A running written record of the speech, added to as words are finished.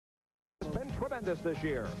tremendous this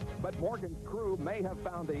year, but Morgan's crew may have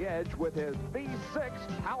found the edge with his V6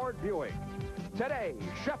 powered Buick. Today,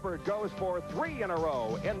 Shepherd goes for 3 in a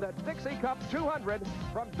row in the Dixie Cup 200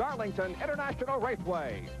 from Darlington International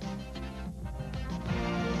Raceway.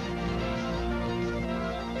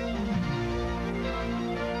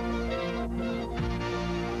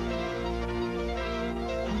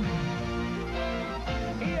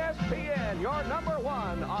 ESPN, your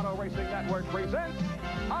 #1 auto racing network, presents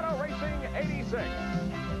Auto Racing 86.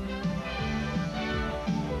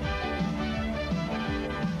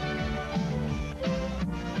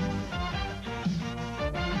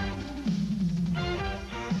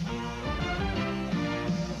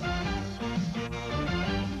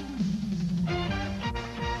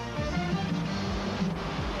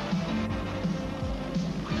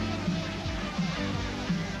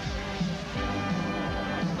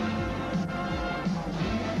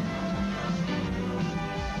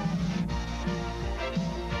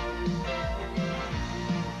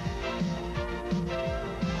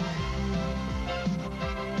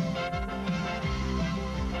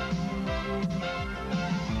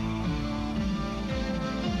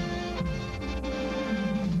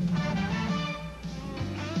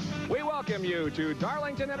 Welcome you to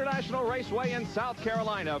Darlington International Raceway in South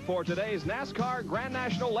Carolina for today's NASCAR Grand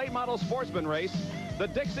National Late Model Sportsman Race, the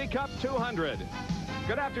Dixie Cup 200.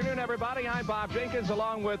 Good afternoon, everybody. I'm Bob Jenkins,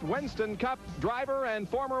 along with Winston Cup driver and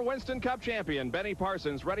former Winston Cup champion Benny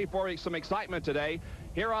Parsons, ready for some excitement today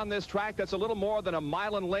here on this track that's a little more than a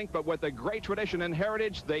mile in length, but with a great tradition and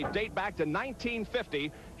heritage. They date back to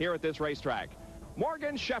 1950 here at this racetrack.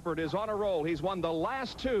 Morgan Shepherd is on a roll. He's won the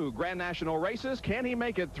last 2 Grand National races. Can he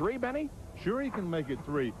make it 3, Benny? Sure, he can make it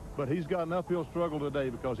 3, but he's got an uphill struggle today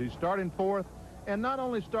because he's starting 4th. And not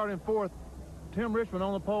only starting 4th, Tim Richmond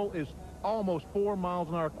on the pole is almost 4 miles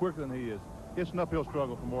an hour quicker than he is. It's an uphill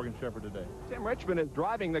struggle for Morgan Shepherd today. Tim Richmond is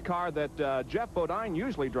driving the car that Jeff Bodine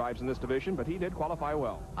usually drives in this division, but he did qualify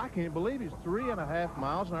well. I can't believe he's 3.5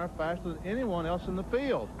 miles an hour faster than anyone else in the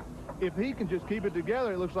field. If he can just keep it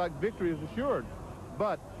together, it looks like victory is assured.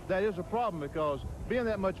 But that is a problem because being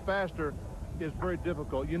that much faster is very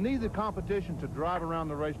difficult. You need the competition to drive around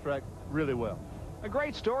the racetrack really well. A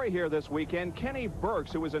great story here this weekend. Kenny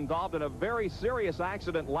Burks, who was involved in a very serious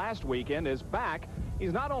accident last weekend, is back.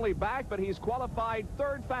 He's not only back, but he's qualified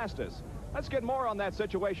 3rd fastest. Let's get more on that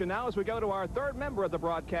situation now as we go to our 3rd member of the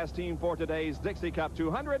broadcast team for today's Dixie Cup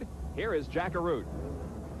 200. Here is Jack Arute.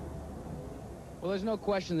 Well, there's no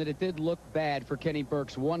question that it did look bad for Kenny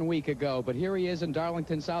Burks 1 week ago, but here he is in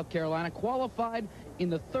Darlington, South Carolina, qualified in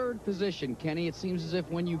the 3rd position. Kenny, it seems as if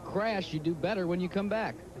when you crash, you do better when you come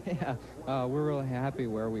back. Yeah, we're really happy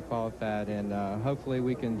where we qualified, and hopefully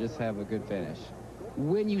we can just have a good finish.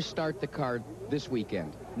 When you start the car this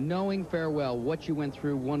weekend, knowing fair well what you went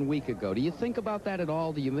through 1 week ago, do you think about that at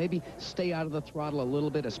all? Do you maybe stay out of the throttle a little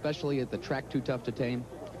bit, especially at the track too tough to tame?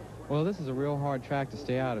 Well, this is a real hard track to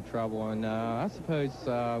stay out of trouble, and I suppose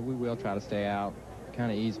we will try to stay out, kind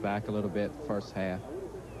of ease back a little bit first half.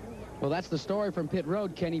 Well, that's the story from pit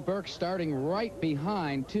road. Kenny Burks starting right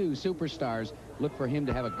behind 2 superstars. Look for him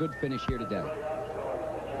to have a good finish here today.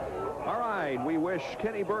 All right, we wish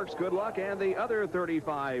Kenny Burks good luck and the other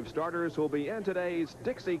 35 starters who will be in today's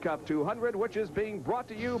Dixie Cup 200, which is being brought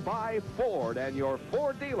to you by Ford and your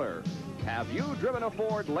Ford dealer. Have you driven a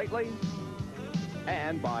Ford lately?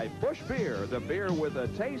 And by Busch Beer, the beer with a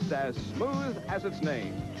taste as smooth as its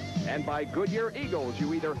name. And by Goodyear Eagles.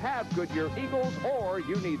 You either have Goodyear Eagles or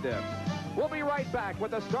you need them. We'll be right back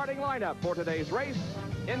with the starting lineup for today's race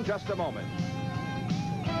in just a moment.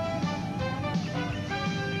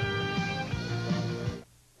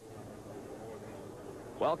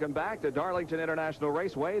 Welcome back to Darlington International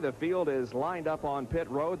Raceway. The field is lined up on pit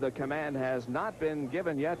road. The command has not been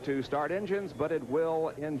given yet to start engines, but it will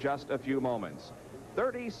in just a few moments.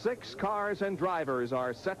 36 cars and drivers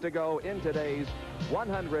are set to go in today's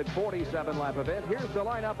 147-lap event. Here's the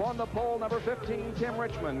lineup on the pole. Number 15, Tim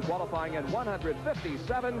Richmond, qualifying at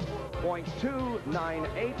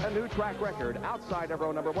 157.298, a new track record. Outside of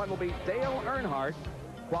row number 1 will be Dale Earnhardt,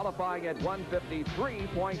 qualifying at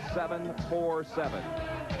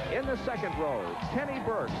 153.747. In the second row, Kenny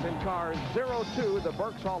Burks in car 02, the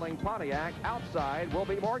Burks hauling Pontiac. Outside will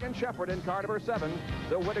be Morgan Shepherd in car number 7,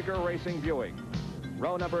 the Whitaker Racing Buick.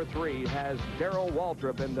 Row number 3 has Darrell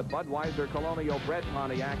Waltrip in the Budweiser Colonial Bred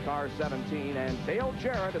Pontiac Car 17 and Dale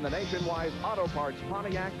Jarrett in the Nationwide Auto Parts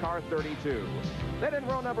Pontiac Car 32. Then in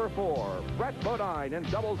row number 4, Brett Bodine in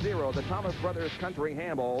 00, the Thomas Brothers Country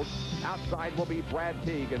Handballs. Outside will be Brad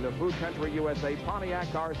Teague in the Food Country USA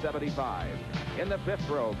Pontiac Car 75. In the 5th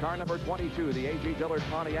row, car number 22, the A.G. Dillard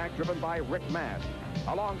Pontiac, driven by Rick Mast.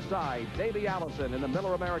 Alongside Davey Allison in the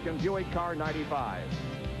Miller American Buick Car 95.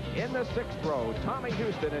 In the 6th row, Tommy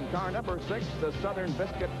Houston in car number 6, the Southern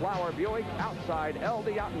Biscuit Flour Buick. Outside,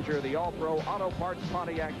 L.D. Ottinger, the All-Pro Auto Parts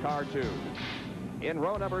Pontiac Car 2. In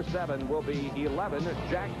row number 7 will be 11,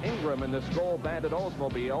 Jack Ingram in the Skoll Bandit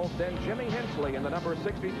Oldsmobile. Then Jimmy Hensley in the number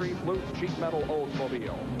 63 Flutes Sheet Metal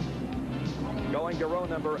Oldsmobile. Going to row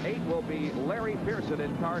number 8 will be Larry Pearson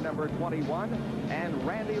in car number 21 and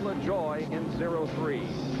Randy LaJoy in 03.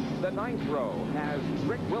 The 9th row has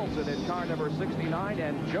Rick Wilson in car number 69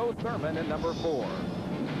 and Joe Thurman in number 4.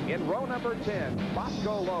 In row number 10,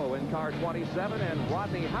 Bosco Lowe in car 27 and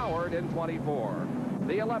Rodney Howard in 24.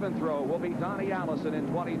 The 11th row will be Donnie Allison in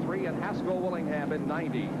 23 and Haskell Willingham in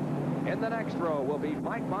 90. In the next row will be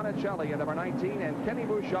Mike Monticelli in number 19 and Kenny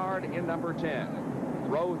Bouchard in number 10.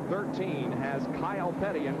 Row 13 has Kyle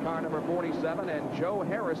Petty in car number 47 and Joe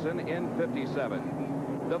Harrison in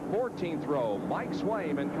 57. The 14th row, Mike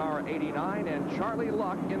Swaim in car 89 and Charlie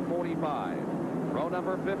Luck in 45. Row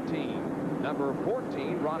number 15, number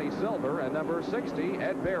 14, Ronnie Silver, and number 60,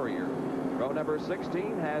 Ed Barrier. Row number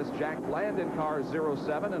 16 has Jack Bland in car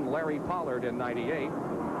 07 and Larry Pollard in 98.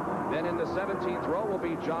 Then in the 17th row will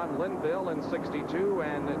be John Linville in 62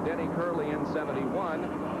 and Denny Curley in 71.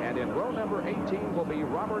 And in row number 18 will be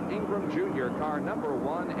Robert Ingram Jr., car number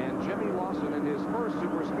 1, and Jimmy Lawson in his first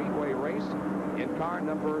super speedway race in car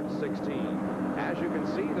number 16. As you can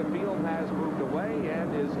see, the field has moved away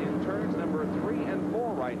and is in turns number 3 and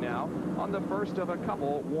 4 right now on the first of a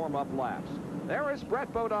couple warm-up laps. There is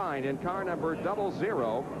Brett Bodine in car number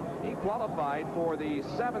 00. He qualified for the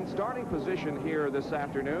 7th starting position here this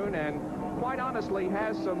afternoon and quite honestly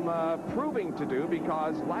has some proving to do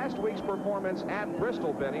because last week's performance at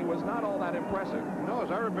Bristol, Benny, was not all that impressive. No,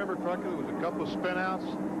 as I remember correctly, there was a couple of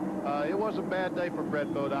spinouts. It was a bad day for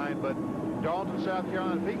Brett Bodine, but Darlington, South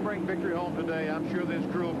Carolina, if he can bring victory home today, I'm sure this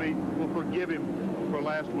crew will forgive him for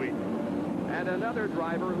last week. And another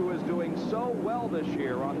driver who is doing so well this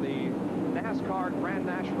year on the NASCAR Grand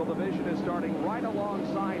National Division is starting right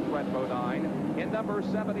alongside Brett Bodine. In number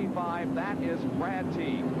 75, that is Brad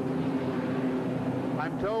Teague.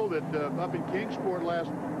 I'm told that up in Kingsport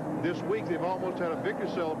this week, they've almost had a victory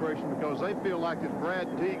celebration because they feel like that Brad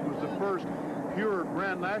Teague was the first pure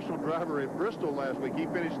Grand National driver at Bristol last week. He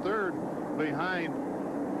finished 3rd behind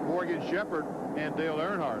Morgan Shepherd and Dale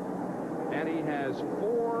Earnhardt. And he has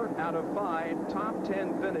 4 out of 5 top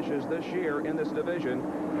 10 finishes this year in this division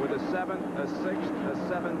with a 7th, a 6th, a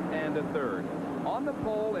 7th, and a 3rd. On the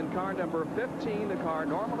pole in car number 15, the car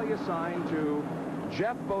normally assigned to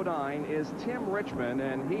Jeff Bodine, is Tim Richmond,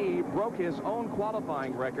 and he broke his own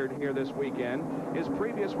qualifying record here this weekend. His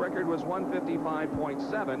previous record was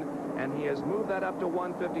 155.7, and he has moved that up to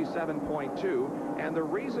 157.2. And the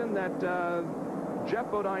reason that Jeff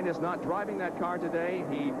Bodine is not driving that car today,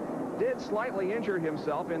 he did slightly injure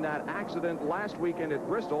himself in that accident last weekend at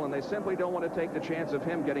Bristol, and they simply don't want to take the chance of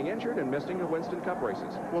him getting injured and missing the Winston Cup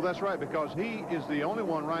races. Well, that's right, because he is the only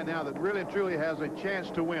one right now that really and truly has a chance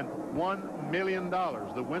to win $1 million,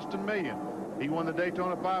 the Winston Million. He won the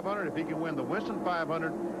Daytona 500. If he can win the Winston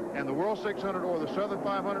 500 and the World 600 or the Southern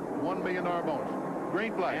 500, $1 million bonus.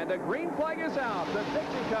 Green flag. And the green flag is out. The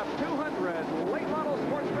Dixie Cup 200 Late Model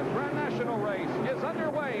Sportsman Grand National Race is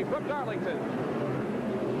underway from Darlington.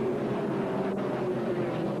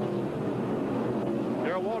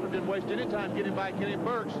 Darrell Waltrip didn't waste any time getting by Kenny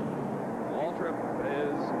Burks. Waltrip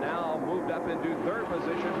is now moved up into 3rd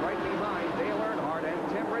position right behind Dale Earnhardt and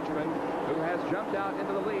Tim Richmond, who has jumped out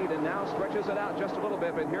into the lead and now stretches it out just a little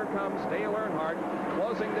bit. But here comes Dale Earnhardt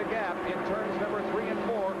closing the gap in turns number 3 and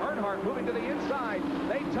 4. Earnhardt moving to the inside.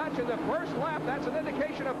 They touch in the first lap. That's an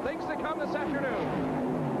indication of things to come this afternoon.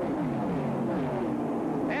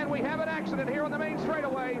 And we have an accident here on the main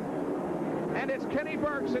straightaway. And it's Kenny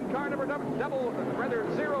Burks in car number 02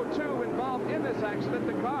 involved in this accident.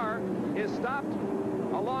 The car is stopped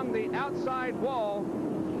along the outside wall,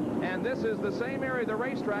 and this is the same area of the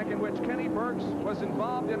racetrack in which Kenny Burks was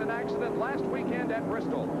involved in an accident last weekend at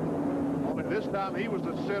Bristol. Only this time he was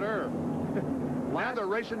the sitter. Now they're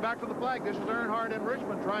racing back to the flag. This is Earnhardt and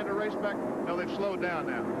Richmond trying to race back. No, they've slowed down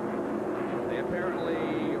now. They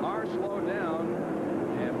apparently are slowed down,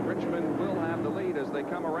 and Richmond will have the lead as they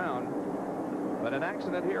come around. But an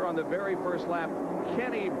accident here on the very first lap.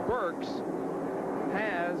 Kenny Burks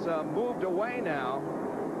has moved away now.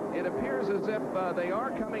 It appears as if they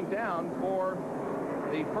are coming down for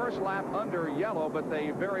the first lap under yellow, but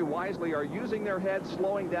they very wisely are using their heads,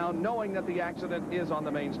 slowing down, knowing that the accident is on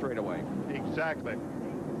the main straightaway. Exactly.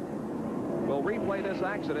 We'll replay this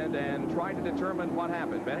accident and try to determine what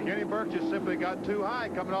happened. Benny? Kenny Burke just simply got too high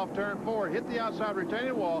coming off turn 4, hit the outside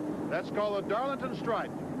retaining wall. That's called a Darlington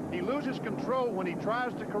stripe. He loses control when he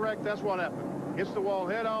tries to correct. That's what happened. Hits the wall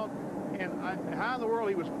head on. And how in the world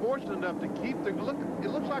he was fortunate enough to keep the look? It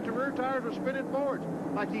looks like the rear tires were spinning forwards,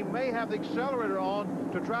 like he may have the accelerator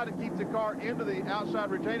on to try to keep the car into the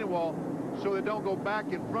outside retaining wall so they don't go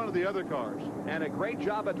back in front of the other cars. And a great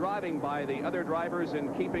job of driving by the other drivers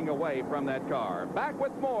in keeping away from that car. Back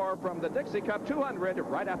with more from the Dixie Cup 200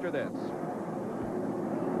 right after this.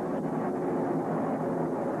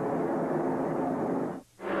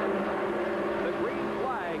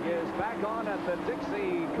 Back on at the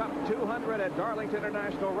Dixie Cup 200 at Darlington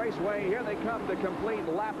International Raceway. Here they come to complete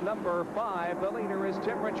lap number 5. The leader is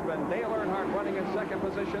Tim Richmond. Dale Earnhardt running in second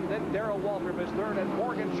position. Then Darrell Waltrip is third, and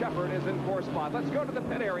Morgan Shepherd is in fourth spot. Let's go to the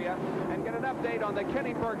pit area and get an update on the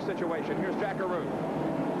Kenny Burke situation. Here's Jack Arute.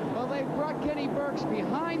 Well, they've brought Kenny Burke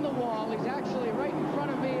behind the wall. He's actually right in front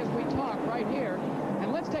of me as we talk, right here.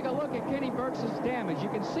 And let's take a look at Kenny Burke's damage. You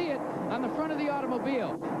can see it on the front of the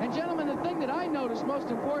automobile. And gentlemen, the thing that I noticed most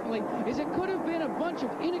importantly is it could have been a bunch of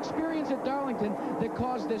inexperience at Darlington that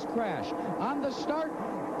caused this crash. On the start,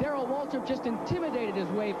 Darrell Waltrip just intimidated his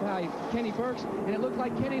way by Kenny Burke, and it looked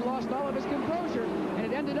like Kenny lost all of his composure, and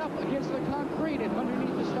it ended up against the concrete and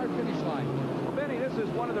underneath the start-finish line. Well, Benny, this is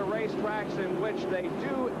one of the racetracks in which they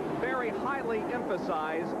do very highly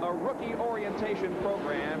emphasize a rookie orientation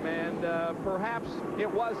program, and perhaps it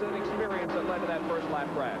was an experience that led to that first lap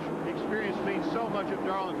crash. Experience means so much at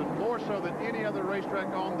Darlington, more so than any other racetrack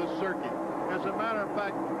on the circuit. As a matter of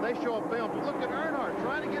fact, they show a film. Look at Earnhardt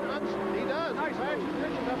trying to get he does. Nice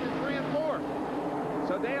position up in 3 and 4.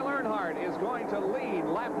 So Dale Earnhardt is going to lead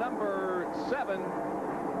lap number 7.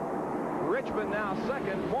 Richmond now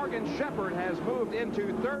second. Morgan Shepherd has moved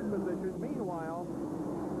into third position. Meanwhile,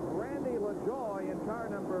 Randy LaJoie in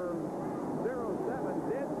car number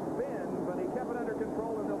 07 did spin, but he kept it under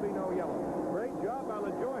control, and there'll be no yellow. Great job by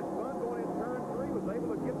LaJoie. Spun going in turn 3, was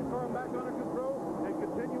able to get the car back under control and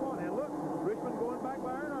continue on. And look, Richmond going back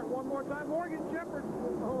by Earnhardt one more time. Morgan Shepherd.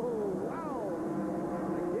 Oh, wow.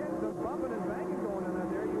 Again, some bumping and banging going on out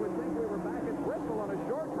there. You would think we were back at Bristol on a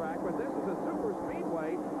short track, but this is a super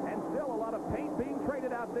speedway, and still a lot of paint being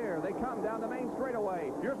traded out there. They come down the main straightaway.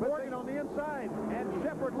 Here's Morgan on the inside. And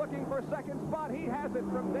Shepherd looking for second spot. He has it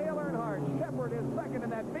from Dale Earnhardt. Shepherd is second in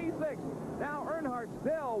that V6. Now Earnhardt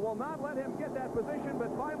still will not let him get that position, but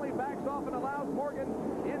finally backs off and allows Morgan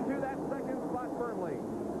into that second spot firmly.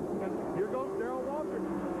 And here goes Darrell Waltrip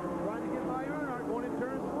trying to get by Earnhardt going in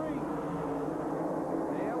turn 3.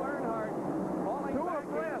 Dale Earnhardt falling back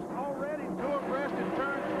abreast already. 2 abreast in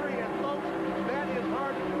turn 3. And folks, that is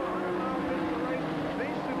hard to do 100 miles into the race.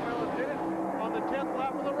 These two fellas did it on the 10th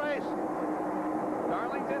lap of the race.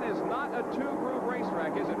 Darlington is not a two-groove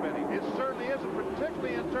racetrack, is it, Benny? It certainly isn't,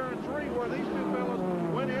 particularly in turn 3 where these two fellas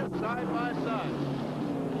went in side by side.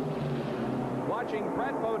 Watching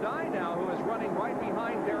Brett Bodine now, who is running right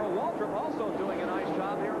behind Darrell Waltrip, also doing a nice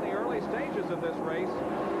job here in the early stages of this race.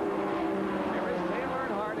 There is Dale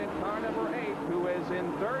Earnhardt in car number 8, who is in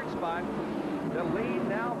third spot. The lead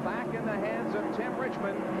now back in the hands of Tim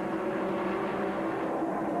Richmond.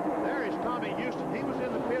 There is Tommy Houston. He was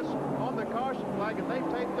in the pits on the caution flag, and they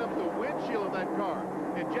taped up the windshield of that car.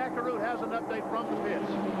 And Jack Arute has an update from the pits.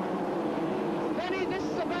 Benny, this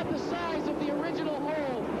is about the size of the original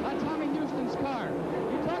hole on Tommy Houston's car.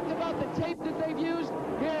 You talked about the tape that they've used.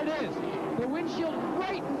 Here it is. The windshield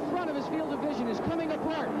right in front of his field of vision is coming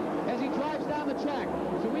apart as he drives down the track.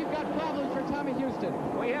 So we've got problems for Tommy Houston.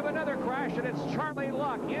 We have another crash, and it's Charlie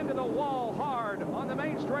Luck into the wall hard on the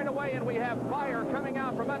main straightaway, and we have fire coming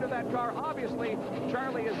out from under that car. Obviously,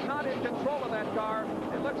 Charlie is not in control of that car.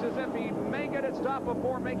 It looks as if he may get it stopped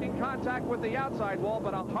before making contact with the outside wall,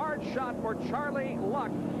 but a hard shot for Charlie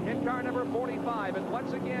Luck in car number 45. And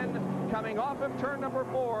once again, coming off of turn number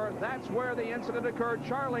 4, that's where the incident occurred.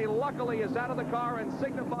 Charlie, luckily, is out of the car and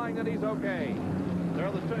signifying that he's okay.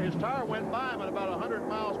 There, his tire went by him at about 100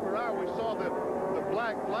 miles per hour. We saw the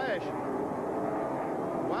black flash.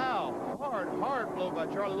 Wow, hard blow by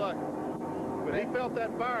Charlie Luck. But he felt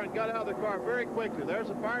that fire and got out of the car very quickly. There's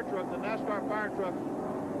a fire truck, the NASCAR fire truck.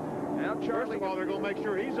 Now, Charlie, first of all, they're going to make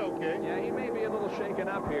sure he's okay. Yeah, he may be a little shaken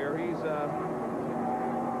up here.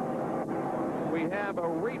 We have a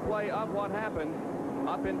replay of what happened.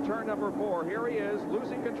 up in turn number 4. Here he is,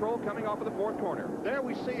 losing control coming off of the 4th corner. There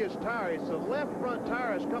we see his tire. It's the left front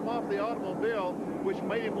tire has come off the automobile, which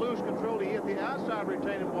made him lose control. He hit the outside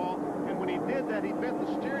retaining wall, and when he did that, he bent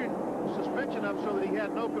the steering suspension up so that he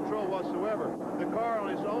had no control whatsoever. The car on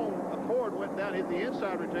his own accord went down, hit the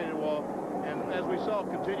inside retaining wall, and as we saw,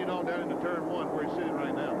 continued on down into turn 1 where he's sitting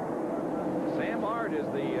right now. Sam Ard is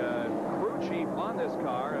the crew chief on this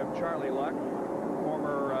car of Charlie Luck,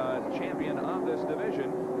 former champion of this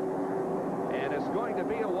division. And it's going to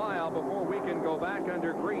be a while before we can go back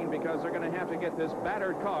under green because they're going to have to get this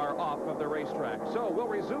battered car off of the racetrack. So we'll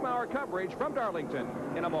resume our coverage from Darlington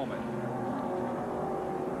in a moment.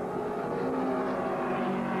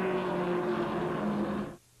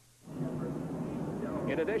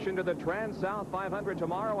 In addition to the Trans-South 500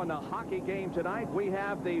 tomorrow and the hockey game tonight, we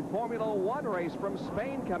have the Formula One race from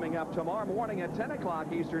Spain coming up tomorrow morning at 10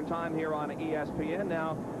 o'clock Eastern Time here on ESPN.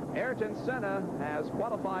 Now, Ayrton Senna has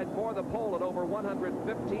qualified for the pole at over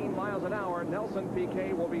 115 miles an hour. Nelson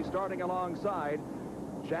Piquet will be starting alongside.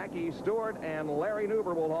 Jackie Stewart and Larry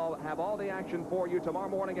Nuber will have all the action for you tomorrow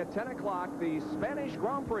morning at 10 o'clock, the Spanish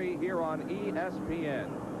Grand Prix here on ESPN.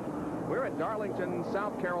 We're at Darlington,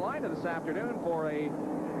 South Carolina this afternoon for a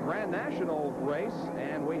Grand National race,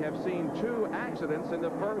 and we have seen 2 accidents in the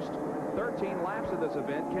first 13 laps of this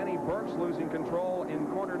event. Kenny Burks losing control in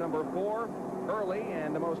corner number 4 early,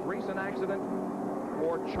 and the most recent accident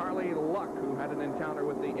for Charlie Luck, who had an encounter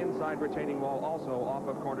with the inside retaining wall also off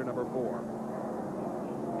of corner number 4.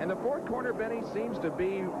 And the 4th corner, Benny, seems to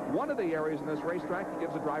be one of the areas in this racetrack that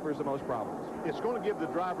gives the drivers the most problems. It's going to give the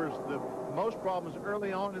drivers the most problems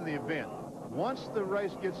early on in the event. Once the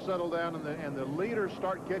race gets settled down and the leaders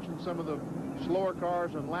start catching some of the slower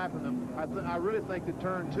cars and lapping them, I really think that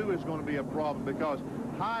turn 2 is going to be a problem because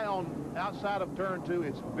high on outside of turn 2,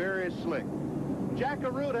 it's very slick. Jack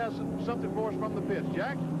Arud has something for us from the pits.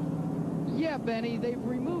 Jack? Yeah, Benny, they've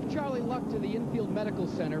removed Charlie Luck to the infield medical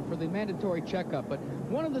center for the mandatory checkup. But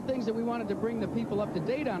one of the things that we wanted to bring the people up to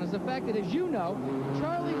date on is the fact that, as you know,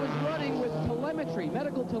 Charlie was running with telemetry,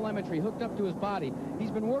 medical telemetry, hooked up to his body.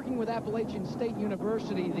 He's been working with Appalachian State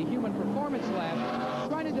University, the Human Performance Lab,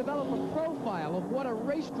 trying to develop a profile of what a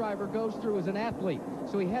race driver goes through as an athlete.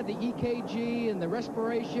 So he had the EKG and the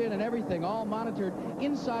respiration and everything all monitored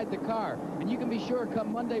inside the car. And you can be sure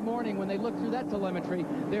come Monday morning when they look through that telemetry,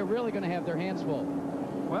 they're really going to have their hands full.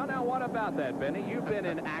 Well, now, what about that, Benny? You've been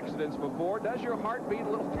in accidents before. Does your heart beat a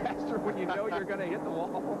little faster when you know you're going to hit the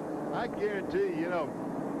wall? I guarantee you know,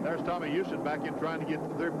 there's Tommy Houston back in trying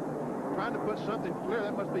to put something clear.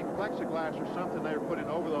 That must be plexiglass or something they were putting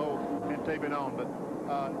over the hole and taping on. But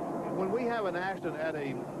when we have an accident at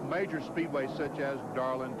a major speedway such as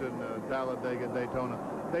Darlington, Talladega, Daytona,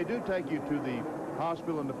 they do take you to the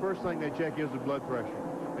hospital, and the first thing they check is the blood pressure.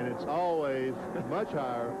 And it's always much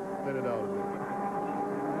higher than it ought to be.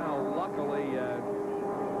 Well, luckily,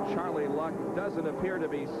 Charlie Luck doesn't appear to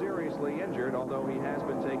be seriously injured, although he has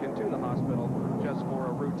been taken to the hospital just for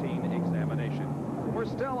a routine examination. We're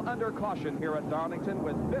still under caution here at Darlington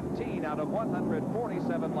with 15 out of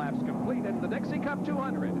 147 laps completed. The Dixie Cup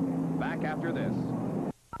 200. Back after this.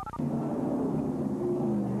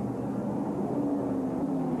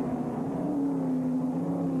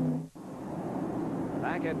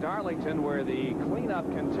 Back at Darlington, where the cleanup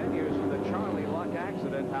continues for the Charlie Luck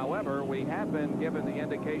accident. However, we have been given the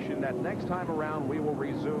indication that next time around we will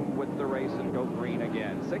resume with the race and go green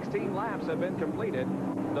again. 16 laps have been completed.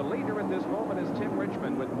 The leader at this moment is Tim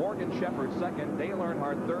Richmond with Morgan Shepherd second, Dale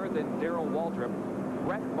Earnhardt third, then Darrell Waltrip.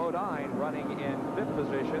 Brett Bodine running in 5th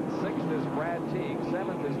position. 6th is Brad Teague.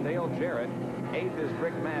 7th is Dale Jarrett. 8th is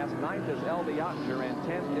Rick Mass. 9th is L.B. Ottinger. And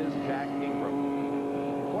 10th is Jack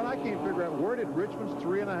Ingram. Well, I can't figure out where did Richmond's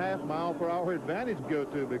 3.5 mile per hour advantage go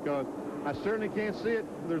to, because I certainly can't see it.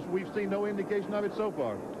 We've seen no indication of it so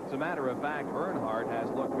far. As a matter of fact, Earnhardt has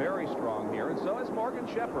looked very strong here, and so has Morgan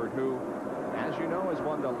Shepherd, who, as you know, has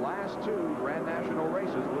won the last 2 Grand National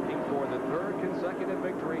races, looking for the 3rd consecutive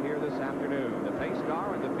victory here this afternoon. The pace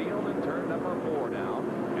car in the field in turn number 4 now,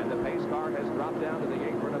 and the pace car has dropped down to the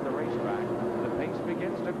apron of the racetrack. The pace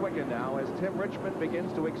begins to quicken now as Tim Richmond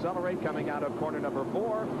begins to accelerate coming out of corner number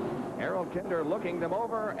 4. Harold Kinder looking them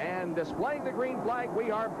over and displaying the green flag.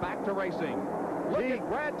 We are back to racing. Look at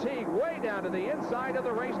Brad Teague way down to the inside of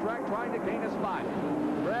the racetrack trying to gain a spot.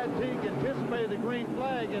 Brad Teague anticipated the green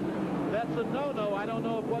flag, and that's a no-no. I don't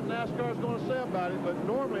know what NASCAR is going to say about it, but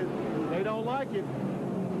normally they don't like it.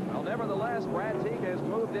 Well, nevertheless, Brad Teague has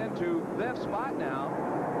moved into 5th spot now,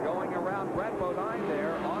 going around Brett Bodine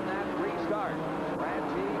there on that restart. Brad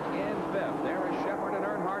Teague in 5th. There is Shepherd and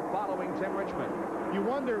Earnhardt following Tim Richmond.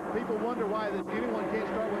 People wonder why that anyone can't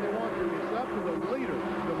start when they want to. It's up to the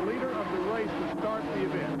leader of the race to start the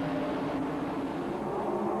event.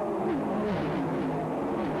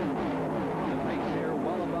 The pace here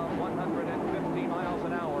well above 150 miles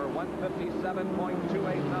an hour.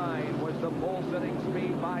 157.289 was the pole sitting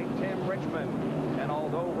speed by Tim Richmond. And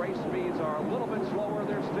although race speeds are a little bit slower,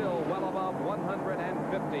 they're still well above 150.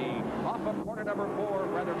 Off of corner number 2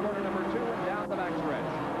 and down the backstretch.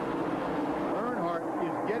 Earnhardt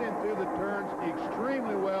is getting through the turns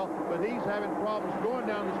extremely well, but he's having problems going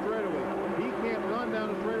down the straightaway. He can't run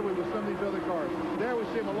down the straightaway with some of these other cars. There we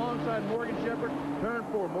see him alongside Morgan Shepherd, turn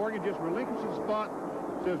 4. Morgan just relinquishes the spot,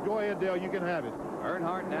 says, go ahead, Dale, you can have it.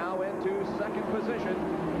 Earnhardt now into second position,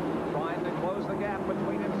 trying to close the gap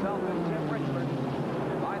between himself and Tim Richmond.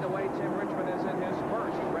 And by the way, Tim Richmond is in his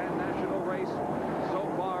first Grand National race so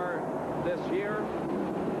far this year.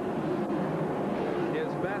 His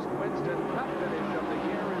best Winston Cup finish of the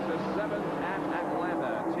year is a 7th at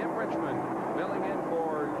Atlanta. Tim Richmond filling in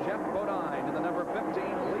for Jeff Bodine in the number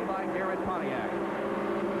 15 Levi Garrett Pontiac.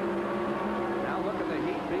 Now look at the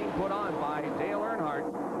heat being put on by Dale Earnhardt.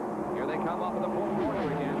 Here they come off of the 4th corner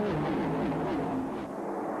again.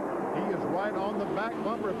 He is right on the back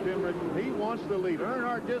bumper of Tim Richmond. He wants the lead.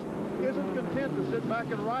 Earnhardt just isn't content to sit back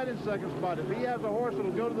and ride in second spot. If he has a horse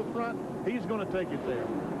that'll go to the front, he's going to take it there.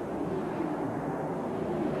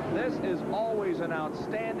 This is always an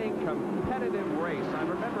outstanding competitive race. I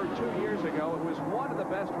remember 2 years ago, it was one of the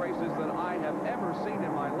best races that I have ever seen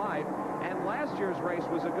in my life. And last year's race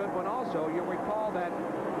was a good one also. You'll recall that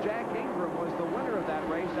Jack Ingram was the winner of that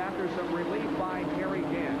race after some relief by Harry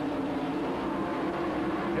Gant.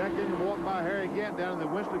 Jack Ingram walked by Harry Gant down in the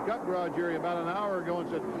Winston Cup garage area about an hour ago and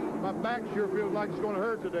said, my back sure feels like it's going to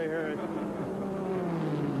hurt today, Harry.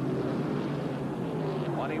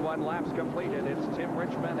 21 laps completed. It's Tim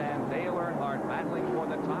Richmond and Dale Earnhardt battling for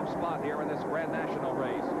the top spot here in this Grand National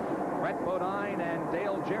race. Brett Bodine and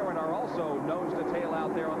Dale Jarrett are also nose to tail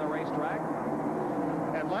out there on the racetrack.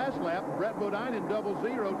 At last lap, Brett Bodine in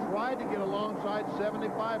 00 tried to get alongside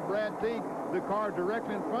 75 Brad Teague, the car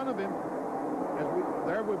directly in front of him.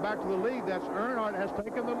 There we're back to the lead. That's Earnhardt has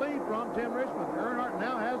taken the lead from Tim Richmond. Earnhardt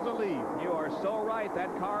now has the lead. You are so right.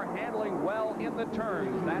 That car handling well in the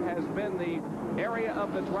turns. That has been the area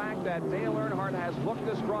of the track that Dale Earnhardt has looked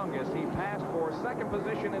the strongest. He passed for second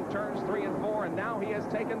position in turns 3 and 4, and now he has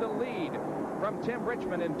taken the lead from Tim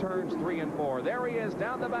Richmond in turns 3 and 4. There he is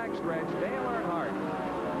down the backstretch, Dale Earnhardt.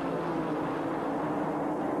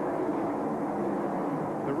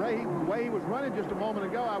 The way he was running just a moment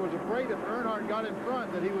ago, I was afraid if Earnhardt got in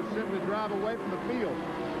front that he would simply drive away from the field.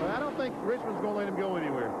 But I don't think Richmond's going to let him go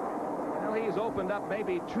anywhere. Well, he's opened up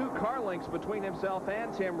maybe 2 car lengths between himself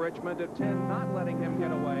and Tim Richmond to 10, not letting him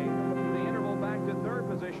get away. The interval back to third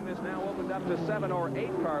position is now opened up to 7 or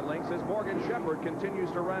 8 car lengths as Morgan Shepherd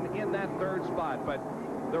continues to run in that third spot. But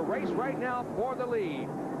the race right now for the lead,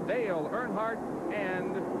 Dale Earnhardt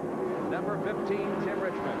and number 15, Tim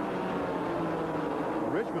Richmond.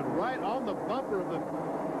 Richmond right on the bumper of the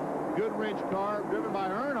Goodwrench car driven by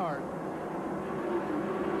Earnhardt.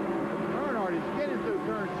 Earnhardt is getting through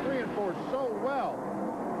turns 3 and 4 so well.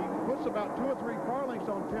 He puts about 2 or 3 car lengths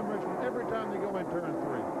on Tim Richmond every time they go in turn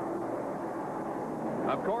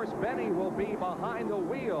 3. Of course, Benny will be behind the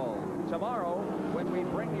wheel tomorrow when we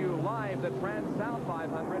bring you live the Trans-South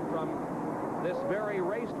 500 from this very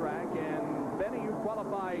racetrack. And Benny, you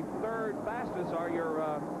qualify third fastest. Are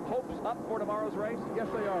your hopes up for tomorrow's race? Yes,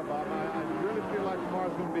 they are, Bob. I really feel like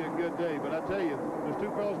tomorrow's going to be a good day. But I tell you, there's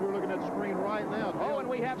 2 fellows we're looking at the screen right now. Oh, and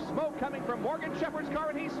we have smoke coming from Morgan Shepherd's car,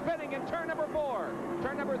 and he's spinning in turn number 4.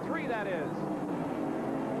 Turn number 3, that is.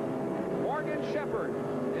 Morgan Shepherd.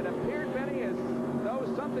 It appeared, Benny, as though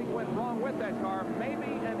something went wrong with that car, maybe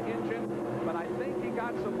an engine, but I think he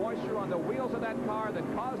got some moisture on the wheels of that car that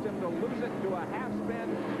caused him to lose it to a half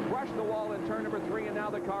spin, brush the wall in turn number 3, and now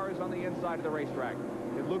the car is on the inside of the racetrack.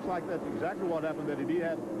 It looks like that's exactly what happened, that he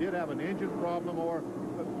did have an engine problem or,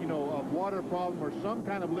 you know, a water problem or some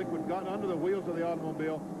kind of liquid got under the wheels of the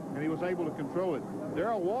automobile, and he was able to control it.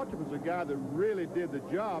 Darrell Waltrip was a guy that really did the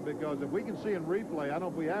job, because if we can see in replay, I don't know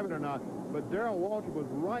if we have it or not, but Darrell Waltrip was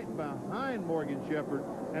right behind Morgan Shepherd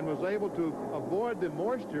and was able to avoid the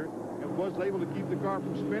moisture and was able to keep the car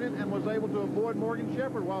from spinning and was able to avoid Morgan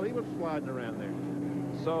Shepherd while he was sliding around there.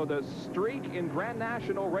 So the streak in Grand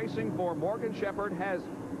National racing for Morgan Shepherd has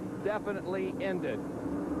definitely ended.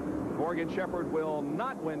 Morgan Shepherd will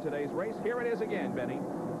not win today's race. Here it is again, Benny.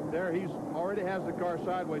 There he's already has the car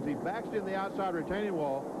sideways. He backs in the outside retaining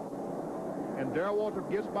wall, and Darrell Waltrip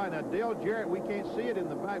gets by. Now Dale Jarrett, we can't see it in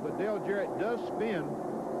the back, but Dale Jarrett does spin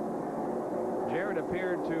Jarrett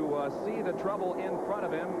appeared to see the trouble in front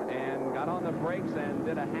of him and got on the brakes and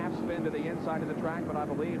did a half spin to the inside of the track, but I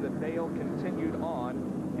believe that Dale continued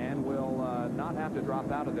on and will not have to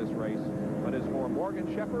drop out of this race. But as for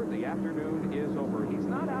Morgan Shepherd, the afternoon is over. He's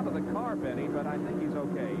not out of the car, Benny, but I think he's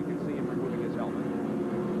okay. You can see him removing his helmet.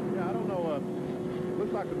 Yeah, I don't know.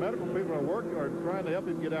 Looks like the medical people are trying to help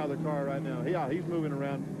him get out of the car right now. Yeah, he's moving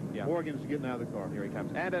around. Yeah. Morgan's getting out of the car. Here he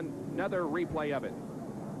comes. And another replay of it.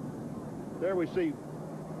 There we see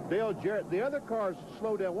Dale Jarrett. The other cars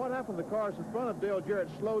slowed down. What happened? The cars in front of Dale Jarrett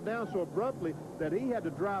slowed down so abruptly that he had to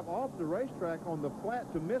drive off the racetrack on the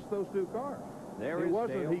flat to miss those two cars. There it is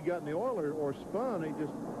wasn't Dale. He got in the oil or spun.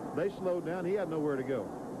 They slowed down. He had nowhere to go.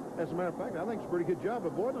 As a matter of fact, I think it's a pretty good job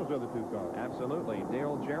avoiding those other two cars. Absolutely.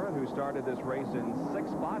 Dale Jarrett, who started this race in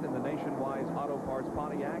 6th spot in the Nationwide Auto Parts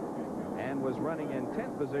Pontiac and was running in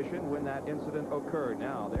 10th position when that incident occurred.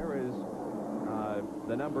 Now, there is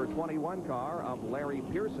the number 21 car of Larry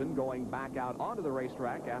Pearson going back out onto the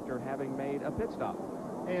racetrack after having made a pit stop.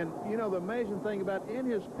 And, you know, the amazing thing about in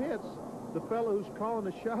his pits, the fellow who's calling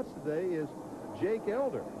the shots today is Jake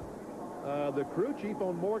Elder, the crew chief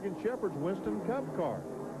on Morgan Shepherd's Winston Cup car.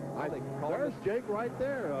 There's Jake right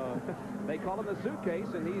there. They call him the suitcase,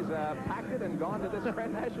 and he's packed it and gone to this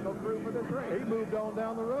Grand National crew for this race. He moved on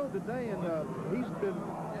down the road today, and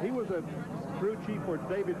he was a crew chief for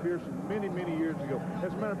David Pearson many, many years ago.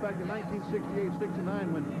 As a matter of fact, in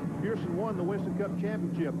 1968-69, when Pearson won the Winston Cup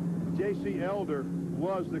championship, J.C. Elder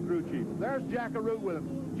was the crew chief. There's Jack Arute with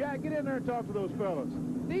him. Jack, get in there and talk to those fellows.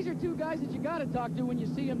 These are two guys that you got to talk to when you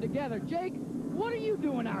see them together. Jake, what are you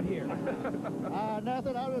doing out here?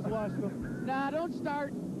 Nothing. I was watching them. Nah, don't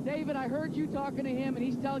start. David, I heard you talking to him, and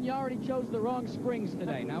he's telling you already chose the wrong springs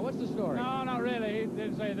today. Now, what's the story? No, not really. He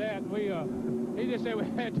didn't say that. He just said we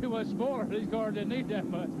had too much spoiler. These cars didn't need that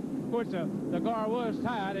much. Of course, the car was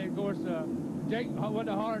tight, and of course, Jake went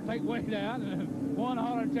to holler and take weight down, and one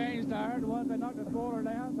holler changed tires. One they knocked the spoiler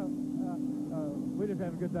down. So we just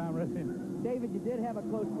have a good time racing. David, you did have a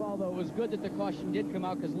close call, though. It was good that the caution did come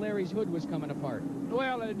out because Larry's hood was coming apart.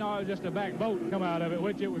 Well, no, it was just a back bolt come out of it,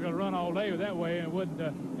 which it was going to run all day that way, and it wouldn't.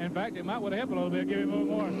 In fact, it might would have helped a little bit, give him a little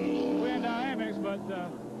more wind dynamics, but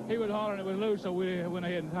he was hollering it was loose, so we went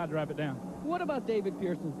ahead and tried to wrap it down. What about David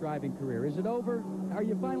Pearson's driving career? Is it over? Are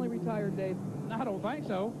you finally retired, Dave? I don't think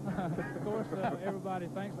so. Of course, everybody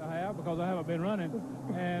thinks I have because I haven't been running,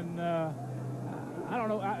 and I don't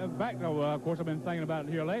know. In fact, of course, I've been thinking about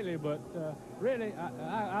it here lately, but really,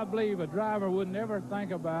 I believe a driver would never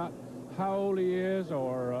think about how old he is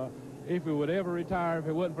or if he would ever retire if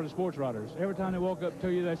it wasn't for the sports writers. Every time they walk up to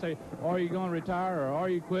you, they say, are you going to retire, or are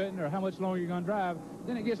you quitting, or how much longer are you going to drive?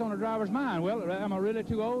 Then it gets on the driver's mind. Well, am I really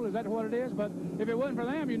too old? Is that what it is? But if it wasn't for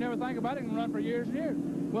them, you never think about it and run for years and years.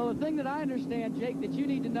 Well, the thing that I understand, Jake, that you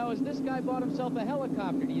need to know is this guy bought himself a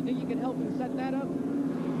helicopter. Do you think you can help him set that up?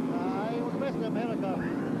 I was missing a helicopter.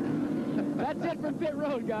 That's it from pit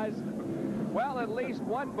road, guys. Well, at least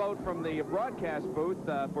one vote from the broadcast booth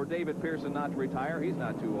for David Pearson not to retire. He's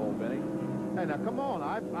not too old, Benny. Hey, now, come on.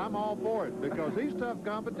 I'm all for it because he's tough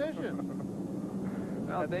competition.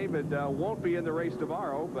 Well, David won't be in the race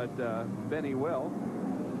tomorrow, but Benny will.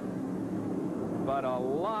 But a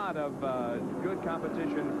lot of good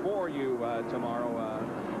competition for you tomorrow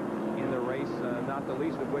in the race, not the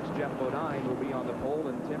least of which Jeff Bodine will be on the pole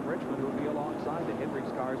and Tim Richmond will be alongside the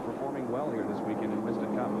Hendricks cars performing well here this weekend in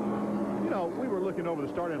Winston Cup. You know, we were looking over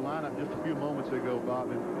the starting lineup just a few moments ago, Bob,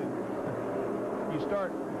 and you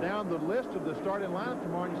start down the list of the starting lineup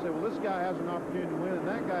tomorrow and you say, well, this guy has an opportunity to win and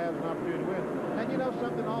that guy has an opportunity to win. And you know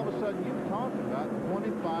something, all of a sudden you've talked about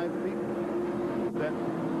 25 people that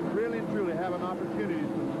really and truly have an opportunity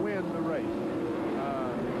to win the race.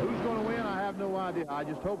 Who's going to win? I have no idea. I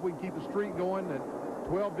just hope we can keep the streak going at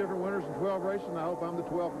 12 different winners and 12 races, and I hope I'm the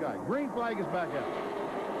 12th guy. Green flag is back out.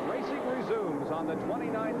 Racing resumes on the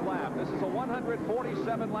 29th lap. This is a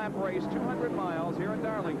 147-lap race, 200 miles here in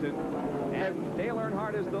Darlington. And Dale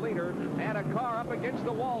Earnhardt is the leader. And a car up against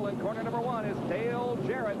the wall in corner number 1 is Dale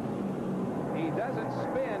Jarrett. He doesn't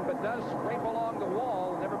spin, but does scrape along the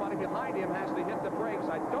wall, and everybody behind him has to hit the brakes.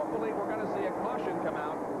 I don't believe we're going to see a caution come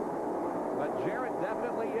out, but Jarrett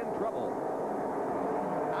definitely in trouble.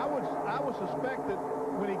 I would suspect that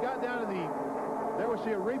when he got down to there we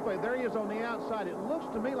see a replay. There he is on the outside. It looks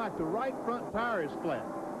to me like the right front tire is flat.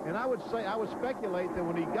 And I would speculate that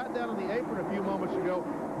when he got down on the apron a few moments ago,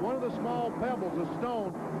 one of the small pebbles, a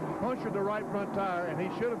stone, punctured the right front tire, and he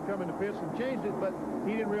should have come in the pits and changed it, but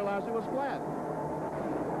he didn't realize it was flat.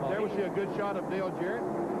 Well, there we see a good shot of Dale Jarrett.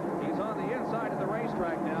 He's on the inside of the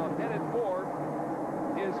racetrack now, headed for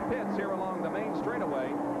his pits here along the main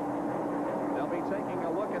straightaway. They'll be taking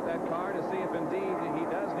a look at that car to see if indeed he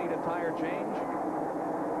does need a tire change.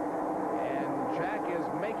 And Jack is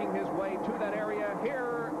making his way to that area.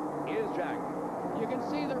 Here is Jack. You can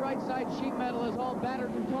see the right side sheet metal is all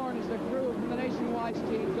battered and torn as the crew from the Nationwide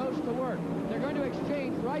team goes to work. They're going to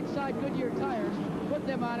exchange right side Goodyear tires, put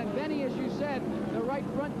them on, and Benny, as you said, the right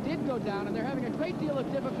front did go down, and they're having a great deal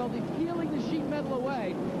of difficulty peeling the sheet metal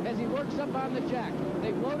away as he works up on the jack.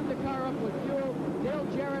 They've loaded the car up with fuel. Dale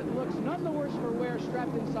Jarrett looks none the worse for wear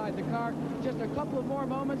strapped inside the car. Just a couple of more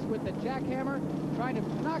moments with the jackhammer trying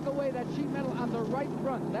to knock away that sheet metal on the right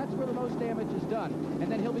front. That's where the most damage is done.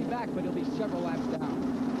 And then he'll be back, but he'll be several laps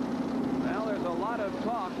down. Well, there's a lot of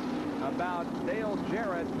talk about Dale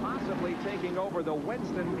Jarrett possibly taking over the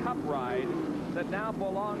Winston Cup ride that now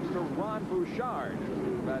belongs to Ron Bouchard.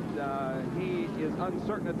 But he is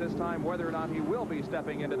uncertain at this time whether or not he will be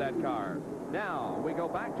stepping into that car. Now, we go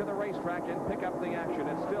back to the racetrack and pick up the action.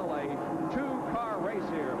 It's still a two-car race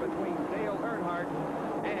here between Dale Earnhardt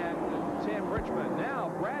and Tim Richmond.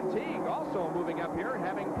 Now, Brad Teague also moving up here,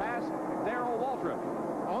 having passed Darrell Waltrip.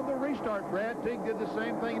 On the restart, Brad Teague did the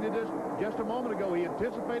same thing he did just a moment ago. He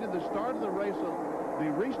anticipated the start of the race,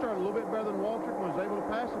 the restart a little bit better than Waltrip, and was able to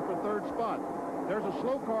pass him for third spot. There's a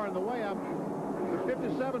slow car in the way. The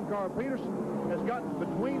 57 car, Peterson, has gotten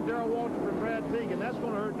between Darrell Waltrip and Brad Teague, and that's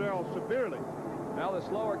going to hurt Darrell severely. Well, the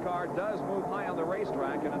slower car does move high on the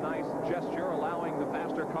racetrack in a nice gesture, allowing the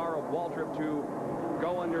faster car of Waltrip to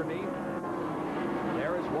go underneath.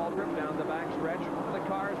 There is Waltrip down the back stretch. The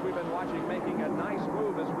cars we've been watching making a nice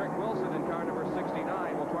move is Rick Wilson in car number 69.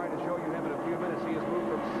 We'll try to show you him in a few minutes. He has moved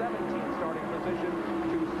from 17th starting position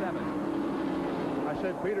to 7th. I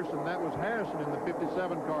said Peterson. That was Harrison in the 57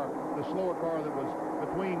 car, the slower car that was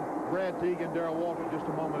between Brad Teague and Darrell Waltrip just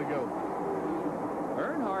a moment ago.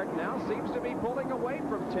 Earnhardt now seems to be pulling away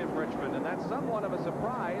from Tim Richmond, and that's somewhat of a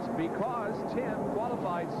surprise because Tim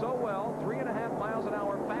qualified so well, 3.5 miles an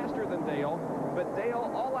hour faster than Dale. But Dale,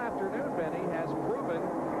 all afternoon, Benny, has proven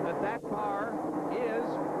that that car is,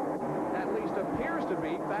 at least appears to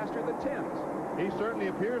be, faster than Tim's. He certainly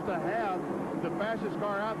appears to have the fastest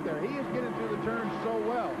car out there. He is getting through the turns so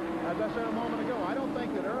well. As I said a moment ago, I don't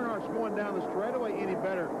think that Earnhardt's going down the straightaway any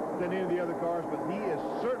better than any of the other cars, but he is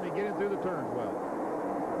certainly getting through the turns well.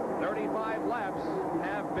 35 laps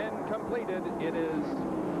have been completed. It is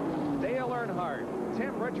Dale Earnhardt,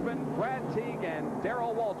 Tim Richmond, Brad Teague, and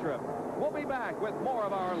Darrell Waltrip. We'll be back with more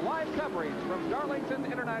of our live coverage from Darlington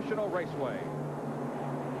International Raceway.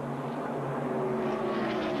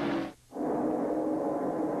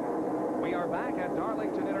 We are back at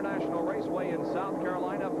Darlington International Raceway in South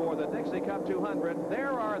Carolina for the Dixie Cup 200.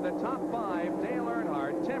 There are the top 5: Dale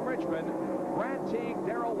Earnhardt, Tim Richmond, Brad Teague,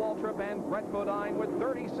 Darrell Waltrip, and Brett Bodine with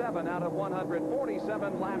 37 out of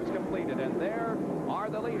 147 laps completed. And there are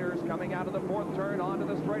the leaders coming out of the 4th turn onto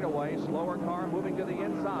the straightaway. Slower car moving to the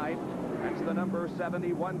inside. That's the number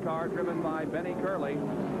 71 car driven by Benny Curley.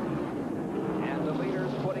 And the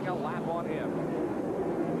leaders putting a lap on him.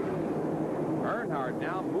 Earnhardt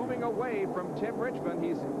now moving away from Tim Richmond.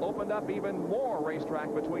 He's opened up even more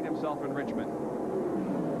racetrack between himself and Richmond.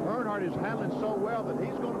 Earnhardt is handling so well that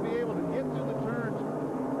he's going to be able to get through the turns.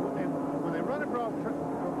 And when they run across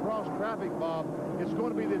traffic, Bob, it's going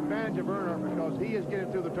to be the advantage of Earnhardt because he is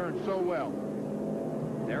getting through the turns so well.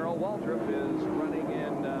 Darrell Waltrip is running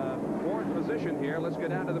in 4th position here. Let's go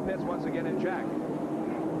down to the pits once again and Jack.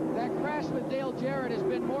 That crash with Dale Jarrett has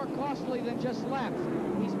been more costly than just laps.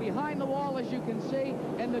 He's behind the wall, as you can see,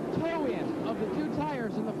 and the toe-in of the 2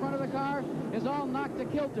 tires in the front of the car is all knocked to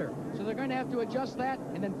kilter. So they're going to have to adjust that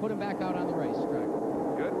and then put him back out on the racetrack.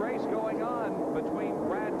 Good race going on between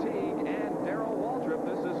Brad Teague and Darrell Waltrip.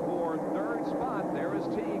 This is for 3rd spot. There is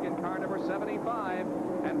Teague in car number 75,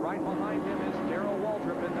 and right behind him is Darrell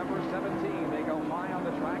Waltrip in number 17. They go high on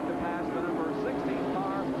the track to pass the number 16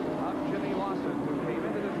 car of Jimmy Lawson, who came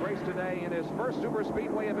into this race today in his first super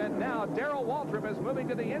speedway event. Now Darrell Waltrip is moving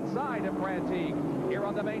to the inside of Brad Teague here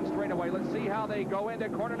on the main straightaway. Let's see how they go into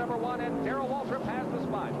corner number 1, and Darrell Waltrip has the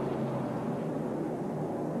spot.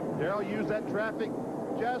 Darrell used that traffic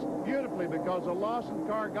just beautifully because the Lawson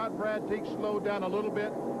car got Brad Teague slowed down a little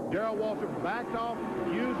bit. Darrell Waltrip backed off,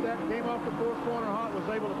 used that, came off the 4th corner hot, was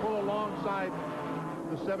able to pull alongside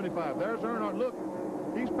the 75. There's Earnhardt. Look,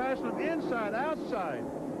 he's passing him inside, outside.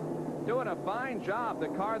 Doing a fine job. The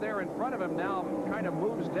car there in front of him now kind of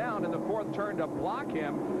moves down in the 4th turn to block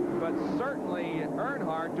him, but certainly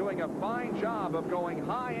Earnhardt doing a fine job of going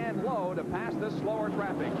high and low to pass this slower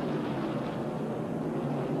traffic.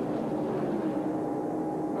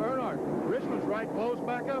 Richmond's right right, close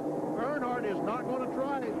back up. Earnhardt is not going to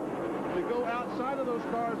try to go outside of those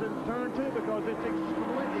cars in turn 2 because it's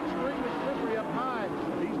extremely slippery up high.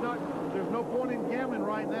 There's no point in gambling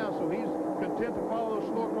right now, so he's content to follow those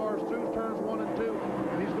slow cars through turns 1 and 2,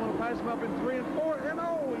 and he's going to pass them up in 3 and 4, and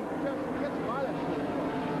he just gets by that slow car.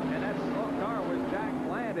 And that slow car was Jack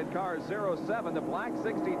Bland in car 07. The black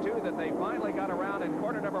 62 that they finally got around in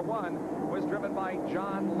corner number 1 was driven by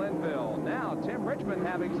John Linville. Now, Tim Richmond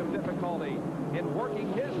having some difficulty in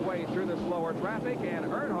working his way through the slower traffic, and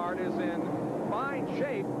Earnhardt is in fine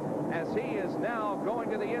shape as he is now going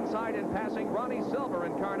to the inside and passing Ronnie Silver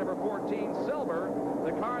in car number 14. Silver,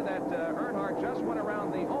 the car that Earnhardt just went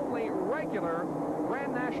around, the only regular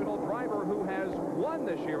Grand National driver who has won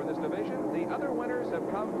this year in this division. The other winners have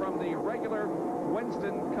come from the regular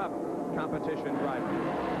Winston Cup competition driver.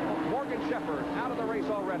 Morgan Shepherd out of the race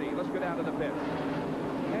already. Let's go down to the pits.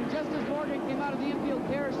 And just as Morgan came out of the infield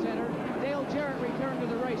care center, Dale Jarrett returned to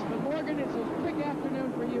the race. But Morgan, it's a big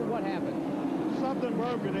afternoon for you. What happened? Something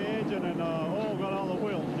broke in the engine and oil got on the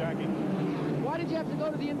wheels, Jackie. Why did you have to go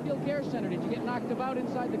to the infield care center? Did you get knocked about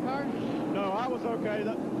inside the car? No, I was okay.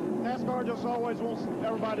 NASCAR just always wants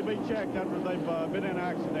everybody to be checked after they've been in an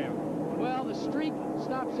accident. Well, the streak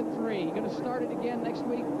stops at 3. You going to start it again next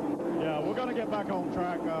week? Yeah, we're going to get back on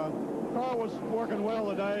track. Car was working well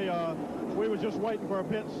today. We was just waiting for a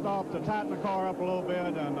pit stop to tighten the car up a little bit,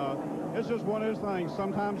 and it's just one of those things.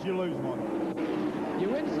 Sometimes you lose one. You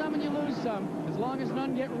win some and you lose some. As long as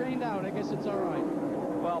none get rained out, I guess it's all right.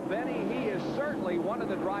 Well, Benny, he is certainly one of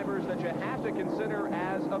the drivers that you have to consider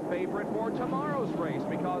as a favorite for tomorrow's race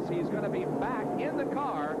because he's going to be back in the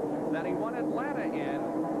car that he won Atlanta in,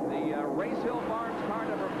 the Race Hill Farms car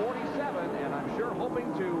number 47, and I'm sure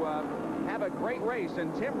hoping to have a great race.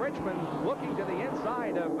 And Tim Richmond looking to the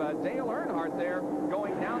inside of Dale Earnhardt there,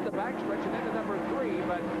 going down the backstretch and into number 3,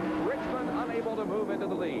 but Richmond unable to move into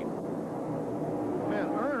the lead. Man,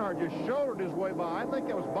 Earnhardt just shouldered his way by. I think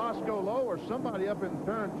it was Bosco Lowe or somebody up in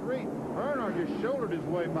turn 3. Earnhardt just shouldered his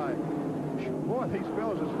way by. Boy, these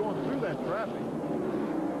fellas is going through that traffic.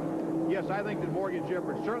 Yes, I think that Morgan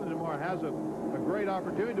Shepherd certainly tomorrow has a great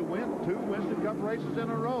opportunity to win 2 Winston Cup races in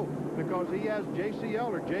a row because he has J.C.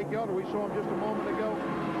 Elder. Jake Elder, we saw him just a moment ago.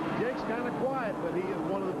 Jake's kind of quiet, but he is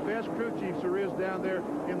one of the best crew chiefs there is down there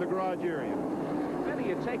in the garage area. Then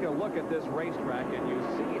you take a look at this racetrack and you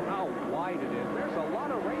see how wide it is. There's a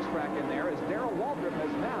lot of racetrack in there as Darrell Waldrop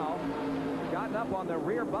has now gotten up on the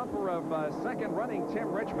rear bumper of second running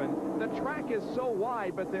Tim Richmond. The track is so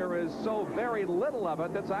wide, but there is so very little of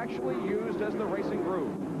it that's actually used as the racing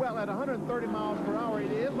groove. Well, at 130 miles per hour,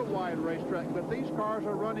 it is a wide racetrack, but these cars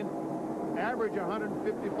are running average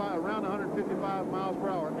 155, around 155 miles per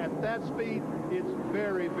hour. At that speed, it's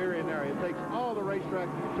very, very narrow. It takes all the racetrack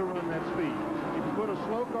to run that speed. If you put a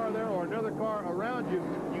slow car there or another car around you,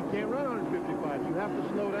 you can't run 155. You have to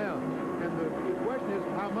slow down. And the question is,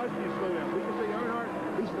 how much do you slow down? We can see Earnhardt,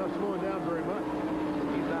 he's not slowing down very much.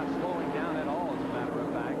 He's not slowing down at all, as a matter of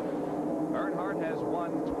fact. Earnhardt has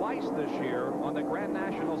won twice this year on the Grand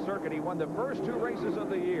National Circuit. He won the first 2 races of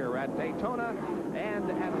the year at Daytona and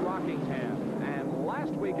at Rockingham. And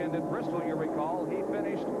last weekend at Bristol, you recall, he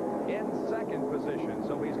finished in 2nd position.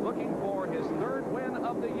 So he's looking for his 3rd win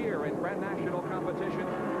of the year in Grand National competition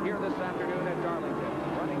here this afternoon at Darlington.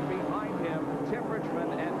 Running behind him, Tim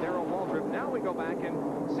Richmond and Darrell Waldrop. Now we go back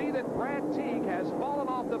and see that Brad Teague has fallen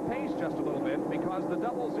off the pace just a little bit because the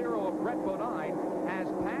 00 of Brett Bodine has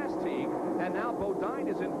passed Teague, and now Bodine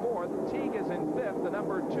is in 4th. Teague is in 5th. The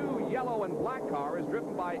number 2 yellow and black car is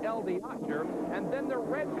driven by L.D. Ottinger, and then the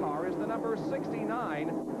red car is the number 69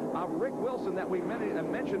 of Rick Wilson that we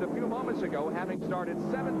mentioned a few moments ago, having started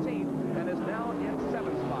 17th and is now in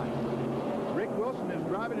 7th spot. Rick Wilson is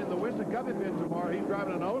driving in the Winston Cup event tomorrow. He's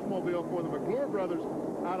driving an Oldsmobile for the McClure brothers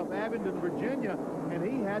out of Abingdon, Virginia, and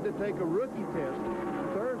he had to take a rookie test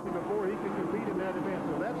Thursday before he could compete in that event.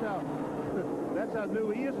 So that's how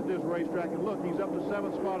new he is at this racetrack. And look, he's up to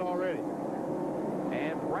 7th spot already.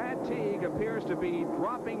 And Brad Teague appears to be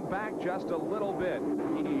dropping back just a little bit.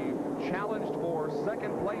 He challenged for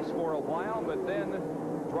 2nd place for a while, but then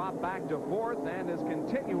dropped back to 4th and is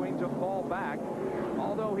continuing to fall back,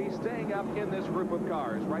 although he's staying up in this group of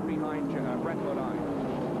cars right behind Brett Bodine.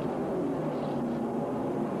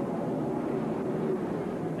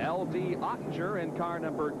 L.D. Ottinger in car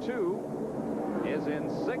number 2 is in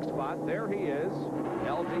 6th spot. There he is.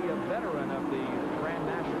 L.D., a veteran of the Grand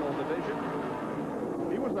National Division.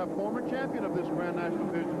 He was a former champion of this Grand National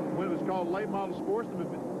Division when it was called Late Model Sports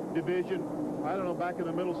Division. I don't know, back in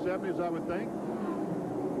the middle 70s, I would think.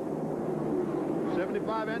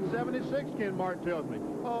 75 and 76, Ken Martin tells me.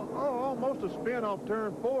 Oh, almost a spin off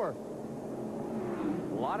turn 4.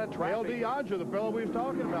 lot of traffic. L.D. Odger, the fellow we was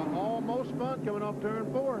talking about, almost spun coming off turn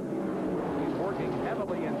 4. He's working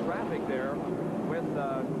heavily in traffic there with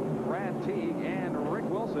Brad Teague and Rick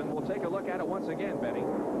Wilson. We'll take a look at it once again, Benny.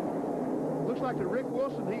 Looks like the Rick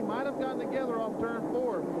Wilson, he might have gotten together off turn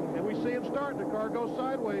 4, and we see him start. The car goes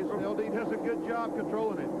sideways. L.D. does a good job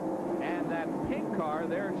controlling it. And that pink car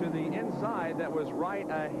there to the inside that was right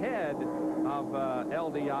ahead of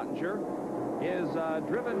L.D. Ottinger is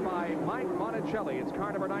driven by Mike Monticelli. It's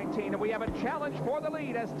car number 19, and we have a challenge for the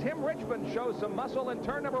lead as Tim Richmond shows some muscle in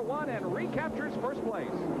turn number 1 and recaptures first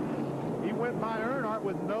place. He went by Earnhardt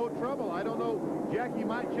with no trouble. I don't know, Jack, you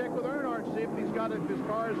might check with Earnhardt, see if if his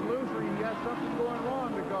car is loose or he has something going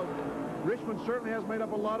wrong, because Richmond certainly has made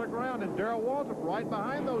up a lot of ground, and Darrell Waltrip right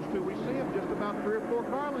behind those two. We see him just about 3 or 4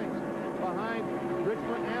 car lengths behind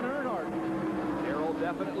Richmond and Earnhardt. Darrell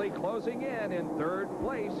definitely closing in third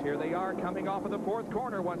place. Here they are coming off of the 4th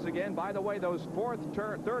corner once again. By the way, those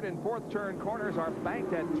third and fourth turn corners are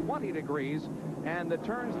banked at 20 degrees, and the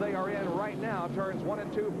turns they are in right now, turns 1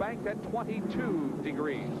 and 2, banked at 22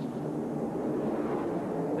 degrees.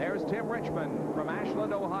 There's Tim Richmond from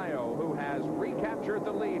Ashland, Ohio, who has recaptured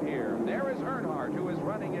the lead here. There is Earnhardt, who is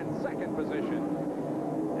running in 2nd position.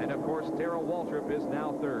 And, of course, Darrell Waltrip is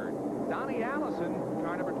now 3rd. Donnie Allison,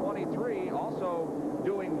 car number 23, also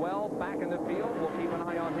doing well back in the field. We'll keep an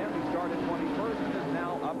eye on him. He started 21st and is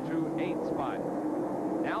now up to 8th spot.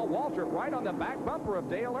 Now Waltrip right on the back bumper of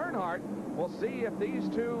Dale Earnhardt. We'll see if these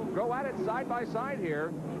two go at it side by side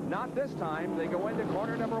here. Not this time. They go into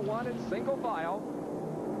corner number 1 in single file.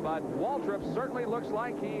 But Waltrip certainly looks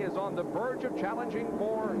like he is on the verge of challenging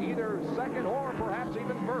for either 2nd or perhaps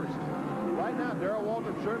even 1st. Right now, Darrell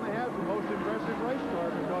Waltrip certainly has the most impressive race car,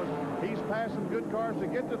 because he's passed some good cars to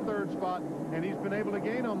get to 3rd spot, and he's been able to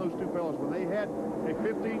gain on those two fellows. When they had a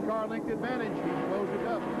 15-car length advantage, he closed it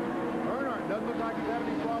up. Earnhardt doesn't look like he's having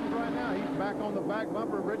any problems right now. He's back on the back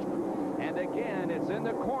bumper of Richmond. And again, it's in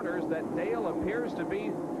the corners that Dale appears to be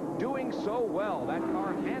doing so well. That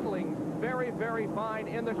car handling very, very fine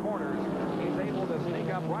in the corners. He's able to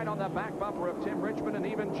sneak up right on the back bumper of Tim Richmond and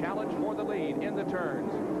even challenge for the lead in the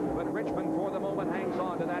turns. But Richmond, for the moment, hangs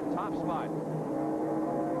on to that top spot.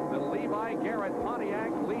 The Levi Garrett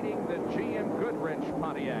Pontiac leading the GM Goodrich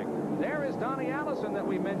Pontiac. There is Donnie Allison that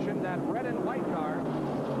we mentioned, that red and white car.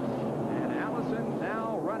 And Allison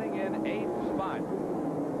now running in 8th spot.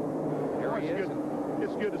 Here he is.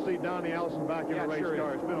 It's good to see Donnie Allison back in a race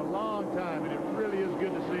car. It's been a long time, and it really is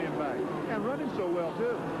good to see him back. And running so well,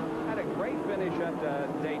 too. Had a great finish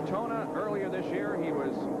at Daytona earlier this year. He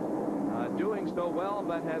was doing so well,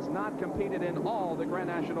 but has not competed in all the Grand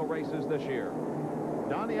National races this year.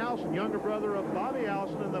 Donnie Allison, younger brother of Bobby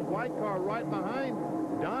Allison, and the white car right behind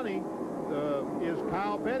Donnie is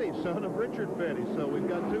Kyle Petty, son of Richard Petty. So we've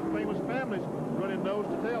got 2 famous families running nose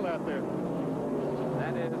to tail out there.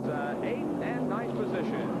 That is 8th and 9th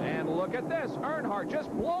position. And look at this. Earnhardt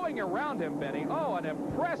just blowing around him, Benny. Oh, an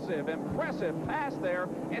impressive, impressive pass there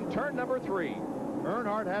in turn number 3.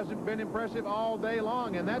 Earnhardt hasn't been impressive all day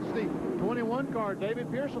long, and that's the 21 car,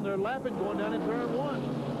 David Pearson. They're lapping going down in turn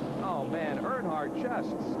 1. Oh, man, Earnhardt just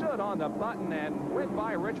stood on the button and went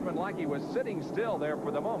by Richmond like he was sitting still there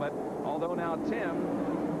for the moment, although now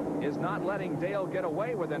Tim is not letting Dale get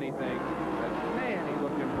away with anything. But, man, he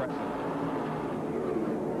looked impressive.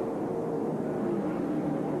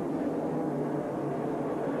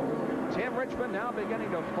 Tim Richmond now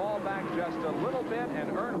beginning to fall back just a little bit,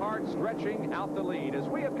 and Earnhardt stretching out the lead as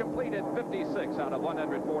we have completed 56 out of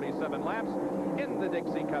 147 laps in the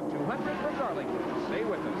Dixie Cup 200 from Darlington. Stay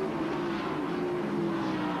with us.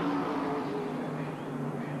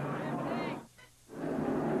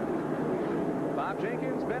 Bob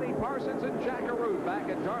Jenkins, Benny Parsons, and Jack Arute back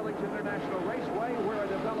at Darlington International Raceway, where a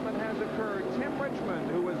development has occurred. Tim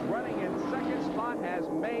Richmond, who was running in 2nd spot, has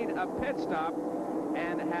made a pit stop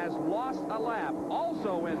and has lost a lap.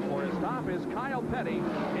 Also in for his stop is Kyle Petty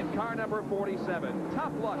in car number 47.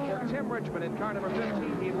 Tough luck for Tim Richmond in car number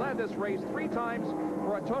 15. He led this race 3 times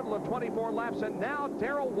for a total of 24 laps, and now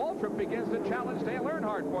Darrell Waltrip begins to challenge Dale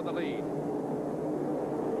Earnhardt for the lead.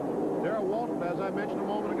 Darrell Waltrip, as I mentioned a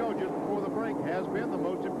moment ago, just before the break, has been the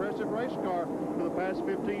most impressive race car for the past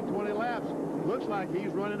 15, 20 laps. Looks like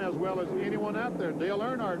he's running as well as anyone out there. Dale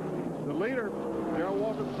Earnhardt, the leader. Darrell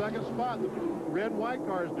Waltrip, 2nd spot. The red and white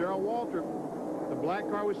car is Darrell Waltrip. The black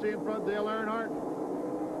car we see in front, Dale Earnhardt.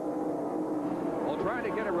 We'll try to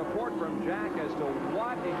get a report from Jack as to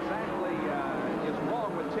what exactly is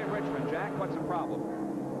wrong with Tim Richmond. Jack, what's the problem?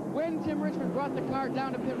 When Tim Richmond brought the car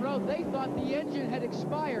down to pit road, they thought the engine had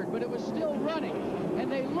expired, but it was still running.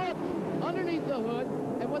 And they looked underneath the hood,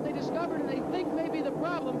 And what they discovered, and they think may be the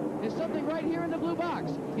problem, is something right here in the blue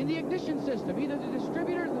box, in the ignition system, either the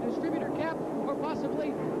distributor cap, or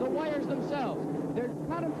possibly the wires themselves. They're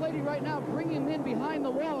contemplating right now bringing them in behind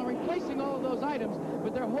the wall and replacing all of those items,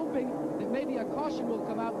 but they're hoping that maybe a caution will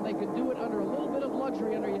come out and they can do it under a little bit of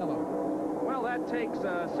luxury under yellow. Well, that takes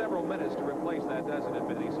several minutes to replace that, doesn't it,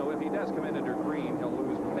 Vinny? So if he does come in under green, he'll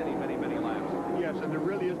lose many, many, many laps. Yes, and there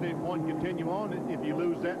really isn't any point in continue on if you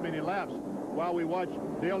lose that many laps. While we watch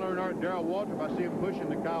Dale Earnhardt and Darrell Waltrip, I see him pushing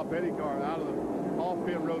the Kyle Petty car out of the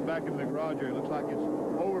off-pit road back into the garage area. Looks like it's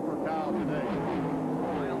over for Kyle today.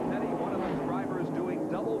 Kyle Petty, one of the drivers doing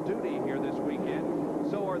double duty here this weekend.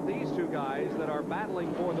 So are these two guys that are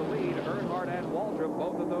battling for the lead, Earnhardt and Waltrip.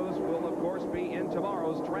 Both of those will, of course, be in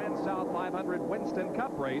tomorrow's Trans-South 500 Winston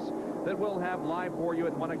Cup race that we'll have live for you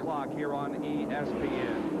at 1 o'clock here on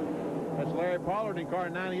ESPN. That's Larry Pollard in car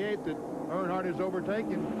 98 that Earnhardt is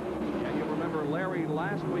overtaking. And you'll remember Larry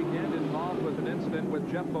last weekend involved with an incident with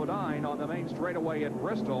Jeff Bodine on the main straightaway at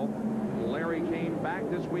Bristol. Larry came back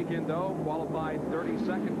this weekend, though, qualified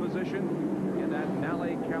 32nd position in that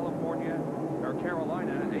Nally, Carolina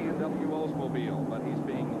A&W Oldsmobile. But he's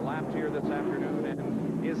being lapped here this afternoon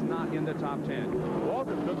and is not in the top 10.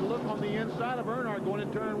 Waltrip took a look on the inside of Earnhardt going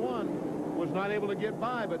in turn 1. Was not able to get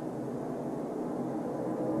by, but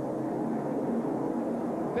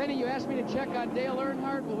Benny, you asked me to check on Dale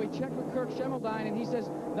Earnhardt. Well, we checked with Kirk Schimmeldine, and he says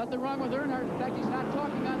nothing wrong with Earnhardt. In fact, he's not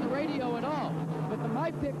talking on the radio at all. But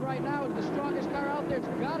my pick right now is the strongest car out there. It's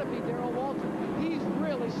got to be Darrell Waltrip. He's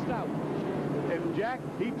really stout. And Jack,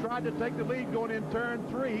 he tried to take the lead going in turn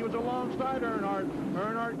 3. He was alongside Earnhardt.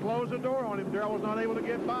 Earnhardt closed the door on him. Darrell was not able to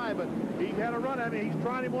get by, but he had a run at him. He's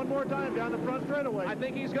trying him one more time down the front straightaway. I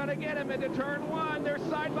think he's going to get him into turn 1. They're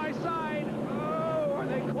side by side. Oh, are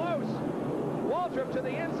they close? Waltrip to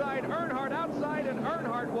the inside, Earnhardt outside, and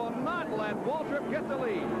Earnhardt will not let Waltrip get the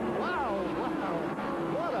lead. Wow.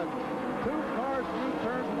 What a two cars through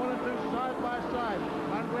turns 1 and 2 side by side.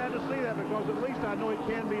 I'm glad to see that because at least I know it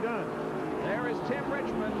can be done. There is Tim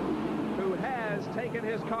Richmond, who has taken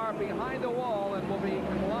his car behind the wall and will be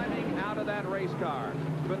climbing out of that race car.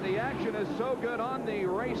 But the action is so good on the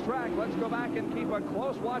racetrack. Let's go back and keep a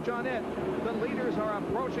close watch on it. The leaders are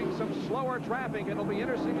approaching some slower traffic. It'll be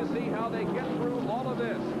interesting to see how they get through all of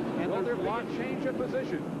this. And will there be a change of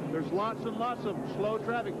position? There's lots and lots of slow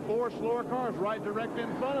traffic. 4 slower cars right direct in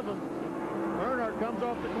front of them. Earnhardt comes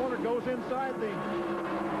off the corner, goes inside the...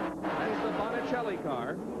 That's the Bonicelli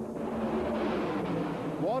car.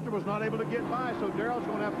 Waltrip was not able to get by, so Darrell's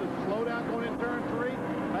going to have to slow down going in turn 3,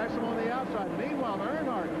 pass him on the outside. Meanwhile,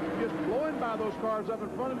 Earnhardt just blowing by those cars up in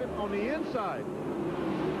front of him on the inside.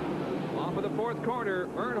 Off of the 4th corner,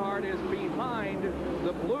 Earnhardt is behind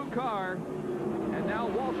the blue car, and now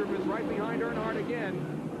Waltrip is right behind Earnhardt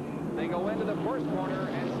again. They go into the 1st corner,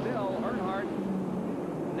 and still Earnhardt,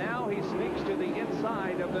 now he sneaks to the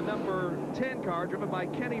inside of the number 10 car, driven by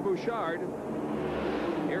Kenny Bouchard.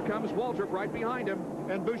 Here comes Waltrip right behind him.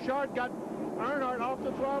 And Bouchard got Earnhardt off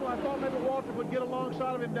the throttle. I thought maybe Waltrip would get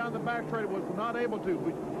alongside of him down the back straight. Was not able to.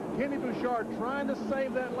 But Kenny Bouchard trying to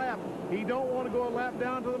save that lap. He don't want to go a lap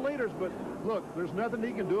down to the leaders, but look, there's nothing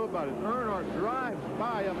he can do about it. Earnhardt drives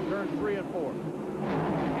by up in turns 3 and 4.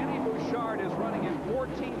 Kenny Bouchard is running in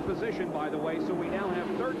 14th position, by the way, so we now have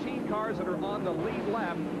 13 cars that are on the lead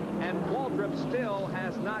lap, and Waltrip still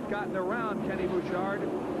has not gotten around Kenny Bouchard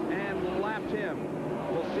and lapped him.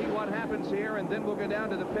 We'll see what happens here, and then we'll go down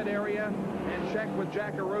to the pit area and check with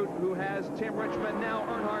Jack Arute, who has Tim Richmond. Now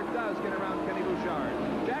Earnhardt does get around Kenny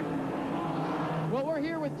Bouchard. Jack? Well, we're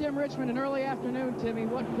here with Tim Richmond in early afternoon, Timmy.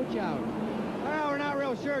 What put you out? Well, we're not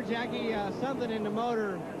real sure, Jackie. Something in the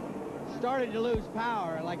motor started to lose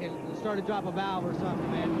power, like it started to drop a valve or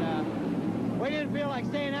something. And we didn't feel like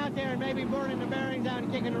staying out there and maybe burning the bearings out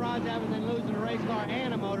and kicking the rods out and then losing a race car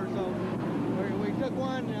and a motor. So we took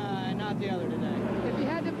one and not the other today. If you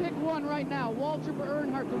had to pick one right now, Waltrip or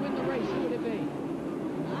Earnhardt to win the race, who would it be?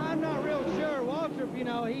 I'm not real sure. Waltrip, you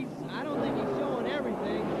know, I don't think he's showing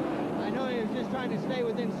everything. I know he was just trying to stay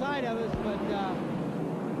within sight of us, but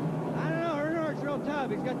I don't know. Earnhardt's real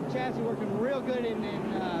tough. He's got the chassis working real good in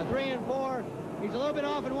 3 and 4. He's a little bit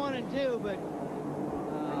off in 1 and 2, but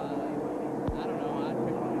I don't know. I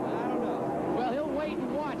don't know. Well, he'll wait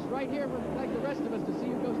and watch right here like the rest of us to see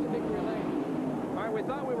who goes to victory lane. All right, we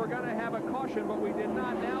thought we were going to have a caution, but we did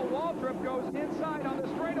not. Now Waltrip goes inside on the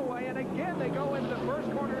straightaway, and again they go into the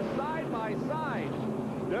 1st corner side by side.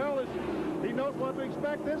 Darrell, he knows what to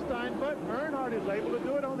expect this time, but Earnhardt is able to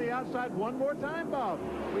do it on the outside one more time, Bob.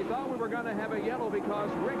 We thought we were going to have a yellow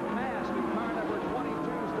because Rick Mast in car number 22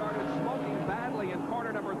 started smoking badly in corner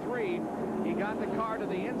corner number 3. He got the car to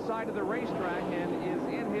the inside of the racetrack and is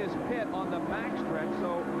in his pit on the backstretch,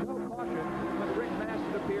 so no caution, but Rick Mast,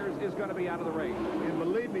 it appears, is going to be out of the race. And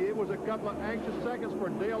believe me, it was a couple of anxious seconds for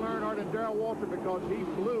Dale Earnhardt and Darrell Waltrip because he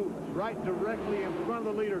flew right directly in front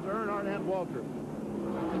of the leaders, Earnhardt and Waltrip.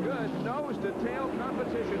 Good nose-to-tail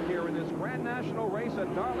competition here in this Grand National race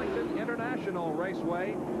at Darlington International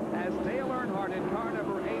Raceway, as Dale Earnhardt in car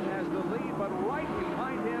number 8 has the lead, but right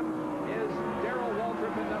behind him is Darrell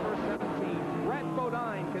Waltrip in number 17. Brett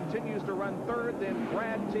Bodine continues to run 3rd, then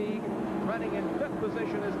Brad Teague. Running in 5th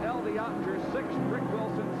position is L.D. Ottinger. 6th, Rick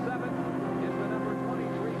Wilson. 7th is the number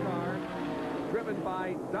 23 car, driven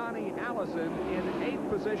by Donnie Allison. In 8th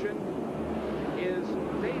position is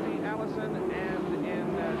Davey Allison, and in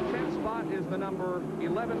 10th spot is the number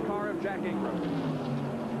 11 car of Jack Ingram.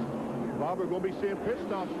 Bob, we're going to be seeing pit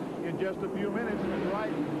stops in just a few minutes. And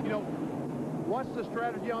right, you know, what's the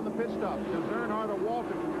strategy on the pit stop? Does Earnhardt or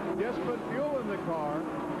Waltrip just put fuel in the car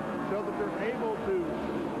so that they're able to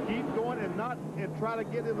keep going and try to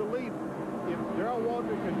get in the lead? If Darrell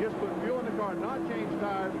Waltrip can just put fuel in the car and not change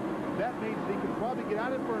tires, that means he can probably get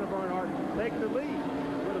out in front of Earnhardt and take the lead.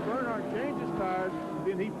 But if Earnhardt changes tires,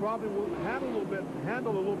 then he probably will handle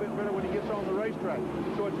a little bit better when he gets on the racetrack.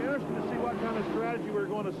 So it's interesting to see what kind of strategy we're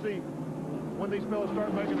going to see when these fellas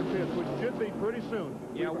start making their pits, which should be pretty soon.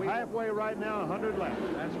 Yeah, we're halfway right now, 100 laps.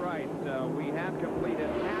 That's right. We have completed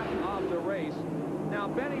half of the race. Now,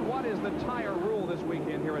 Benny, what is the tire rule this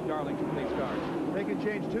weekend here at Darlington for these cars? They can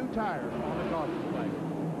change 2 tires on the caution flag.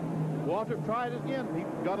 Waltrip tried it again. He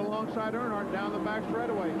got alongside Earnhardt down the back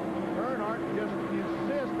straightaway. Earnhardt just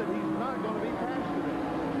insists that he's not going to be passed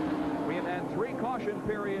today. We have had 3 caution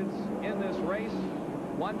periods in this race.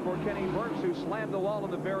 One for Kenny Burks, who slammed the wall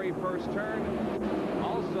in the very first turn.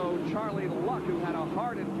 Also, Charlie Luck, who had a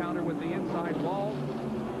hard encounter with the inside wall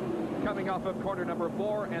coming off of corner number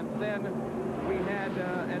 4. And then we had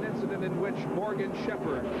an incident in which Morgan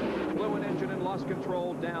Shepherd blew an engine and lost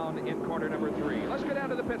control down in corner number 3. Let's go down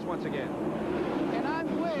to the pits once again. And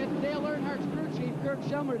I'm with Dale Earnhardt's crew chief, Kirk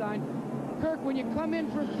Shelmerdine. Kirk, when you come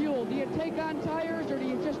in for fuel, do you take on tires or do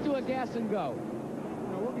you just do a gas and go?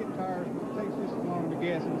 No, we'll get tires. It takes just as long to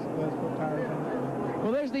gas as it does put tires on.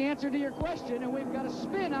 Well, there's the answer to your question, and we've got a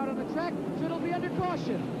spin out on the track, so it'll be under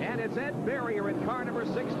caution. And it's Ed Barrier in car number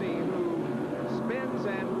 60 who spins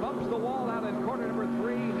and bumps the wall out in corner number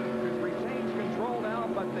 3. He retains control now,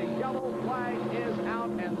 but the yellow flag is out,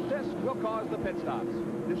 and this will cause the pit stops.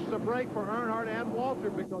 This is a break for Earnhardt and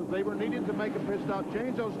Waltrip because they were needing to make a pit stop,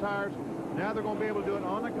 change those tires. Now they're going to be able to do it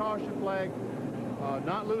on the caution flag,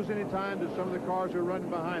 not lose any time to some of the cars who are running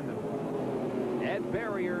behind them. Ed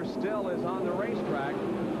Barrier still is on the racetrack,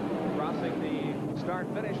 crossing the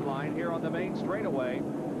start-finish line here on the main straightaway.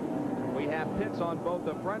 We have pits on both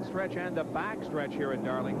the front stretch and the back stretch here in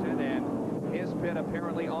Darlington, and his pit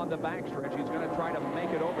apparently on the back stretch. He's going to try to make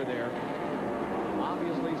it over there.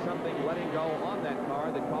 Obviously something letting go on that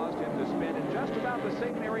car that caused him to spin in just about the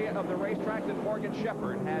same area of the racetrack that Morgan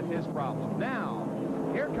Shepherd had his problem. Now,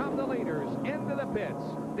 here come the leaders into the pits.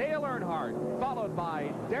 Dale Earnhardt, followed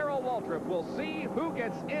by Darrell Waltrip. We'll see who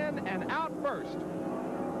gets in and out first.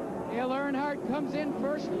 Dale Earnhardt comes in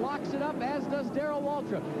first, locks it up, as does Darrell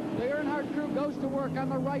Waltrip. The Earnhardt crew goes to work on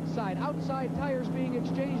the right side. Outside tires being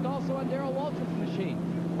exchanged also on Darrell Waltrip's machine.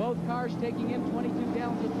 Both cars taking in 22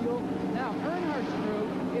 gallons of fuel. Now, Earnhardt's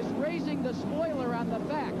crew is raising the spoiler on the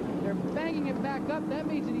back. They're banging it back up. That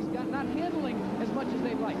means that he's not handling as much as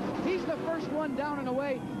they'd like. He's the first one down and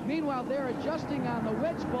away. Meanwhile, they're adjusting on the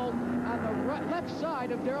wedge bolt on the left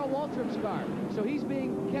side of Darrell Waltrip's car. So he's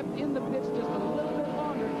being kept in the pits just a little bit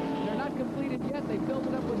longer. They're not completed yet. They filled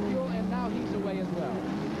it up with fuel, and now he's away as well.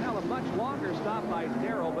 Now, a much longer stop by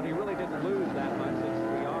Darrell, but he really didn't lose that much since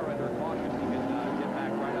we are under caution. He can get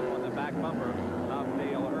back right up on the back bumper of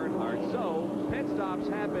Dale Earnhardt. So, pit stops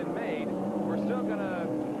have been made. We're still going to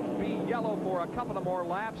be yellow for a couple of more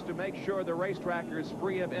laps to make sure the racetrack is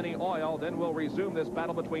free of any oil. Then we'll resume this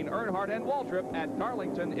battle between Earnhardt and Waltrip at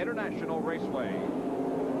Darlington International Raceway.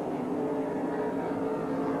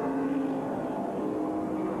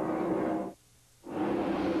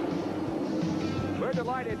 We're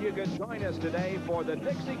delighted you could join us today for the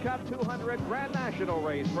Dixie Cup 200 Grand National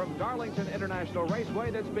Race from Darlington International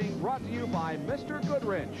Raceway that's being brought to you by Mr.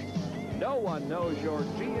 Goodrich. No one knows your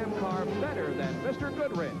GM car better than Mr.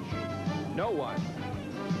 Goodrich. No one.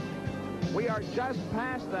 We are just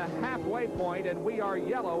past the halfway point, and we are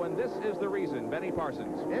yellow, and this is the reason. Benny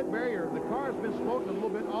Parsons. Ed Barrier, the car's been smoking a little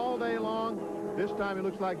bit all day long. This time it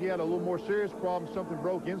looks like he had a little more serious problem. Something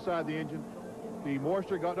broke inside the engine. The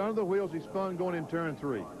moisture got under the wheels. He spun going in turn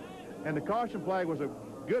 3. And the caution flag was a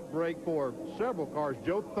good break for several cars.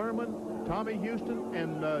 Joe Thurman, Tommy Houston,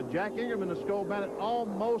 and Jack Ingram in the Skull Bandit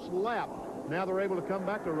almost lapped. Now they're able to come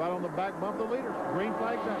back. They're right on the back bump of the leaders. Green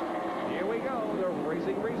flag's out. Here we go. The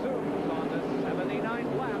racing resumes on the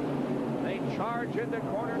 79th lap. They charge into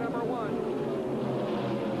corner number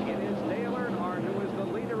 1. It is Dale Earnhardt who is the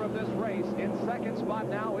leader of this race. In second spot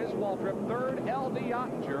now is Waltrip. Third, L.D.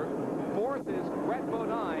 Ottinger. Fourth is Brett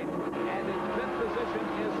Bodine. And in fifth position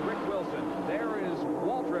is Rick Wilson. There is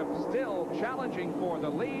Waltrip still challenging for the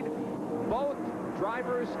lead. Both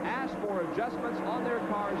drivers asked for adjustments on their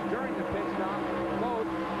cars during the pit stop. Both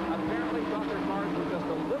apparently thought their cars were just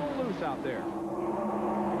a little loose out there.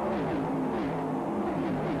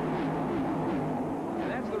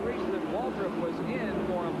 And that's the reason that Waltrip was in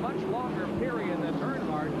for a much longer period than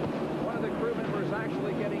Earnhardt. One of the crew members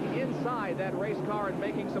actually getting inside that race car and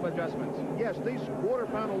making some adjustments. Yes, these quarter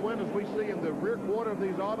panel windows we see in the rear quarter of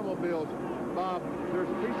these automobiles, Bob, there's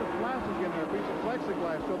a piece of plastic in there, a piece of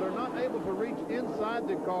plexiglass, so they're not able to reach inside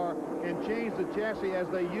the car and change the chassis as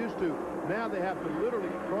they used to. Now they have to literally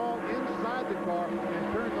crawl inside the car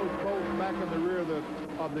and turn those bolts back in the rear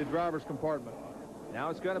of the driver's compartment. Now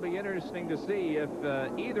it's going to be interesting to see if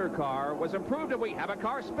either car was improved. And we have a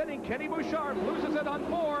car spinning. Kenny Bouchard loses it on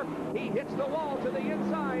 4. He hits the wall to the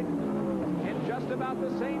inside. In just about the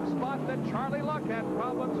same spot that Charlie Luck had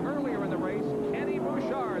problems earlier in the race, Kenny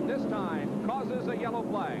Bouchard this time causes a yellow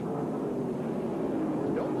flag.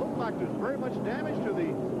 Don't look like there's very much damage to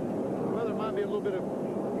the, well, there might be a little bit of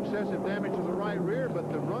excessive damage to the right rear,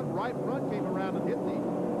 but the right front came around and hit the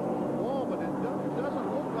wall, but it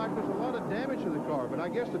doesn't look like there's a lot of damage to the car. But I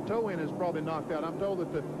guess the toe end is probably knocked out. I'm told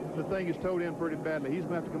that the thing is towed in pretty badly. He's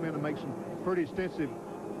going to have to come in and make some pretty extensive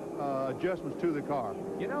adjustments to the car.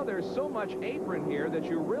 You know, there's so much apron here that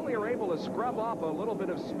you really are able to scrub off a little bit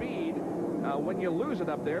of speed when you lose it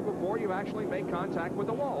up there before you actually make contact with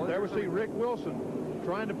the wall. There we see Rick Wilson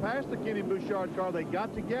trying to pass the Kenny Bouchard car. They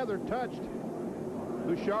got together, touched.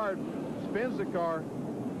 Bouchard spins the car,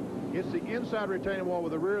 hits the inside retaining wall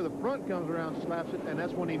with the rear. The front comes around, slaps it, and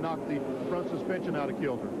that's when he knocked the front suspension out of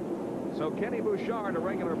kilter. So Kenny Bouchard, a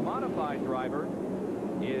regular modified driver,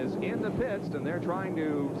 is in the pits, and they're trying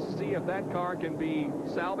to see if that car can be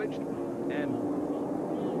salvaged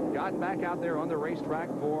and got back out there on the racetrack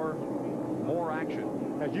for more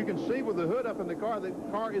action. As you can see with the hood up in the car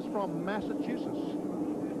is from Massachusetts.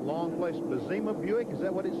 Long place, Bezima Buick, is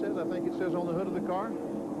that what it says? I think it says on the hood of the car.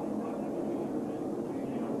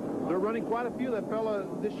 They're running quite a few. That fella,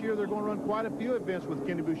 this year, they're going to run quite a few events with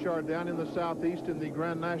Kenny Bouchard down in the Southeast in the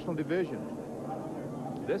Grand National Division.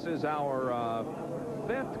 This is our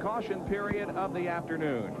fifth caution period of the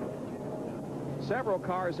afternoon. Several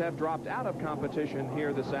cars have dropped out of competition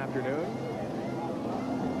here this afternoon.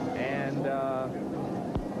 And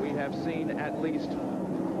we have seen at least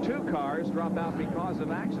 2 cars drop out because of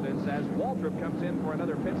accidents as Waltrip comes in for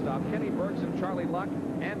another pit stop. Kenny Burks and Charlie Luck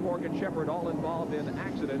and Morgan Shepherd all involved in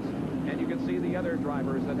accidents. And you can see the other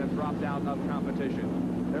drivers that have dropped out of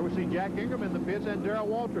competition. There we see Jack Ingram in the pits and Darrell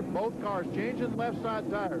Waltrip. Both cars changing left side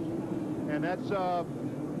tires. And that's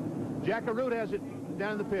Jack Arute has it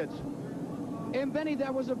down in the pits. And Benny,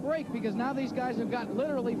 that was a break because now these guys have got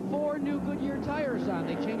literally 4 new Goodyear tires on.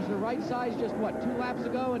 They changed the right sides just, what, 2 laps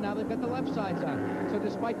ago, and now they've got the left sides on. So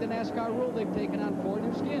despite the NASCAR rule, they've taken on 4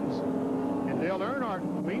 new skins. And Dale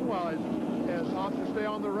Earnhardt, meanwhile, has opted to stay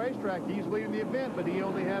on the racetrack. He's leading the event, but he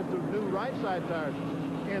only has the new right side tires.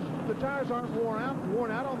 And the tires aren't worn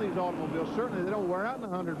out on these automobiles. Certainly, they don't wear out in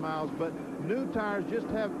 100 miles, but new tires just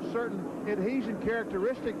have certain adhesion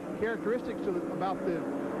characteristics about the.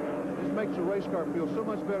 Just makes the race car feel so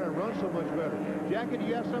much better and run so much better. Jackie, do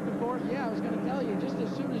you have something for us? Yeah, I was going to tell you, just as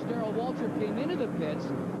soon as Darrell Waltrip came into the pits,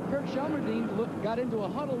 Kurt Shelmerdine got into a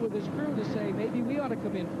huddle with his crew to say, maybe we ought to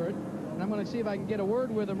come in for it. And I'm going to see if I can get a word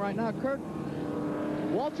with him right now. Kurt,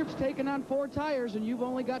 Waltrip's taken on 4 tires, and you've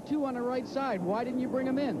only got 2 on the right side. Why didn't you bring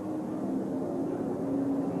them in?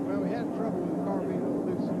 Well, we had trouble with the car being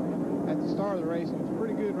loose at the start of the race, and it was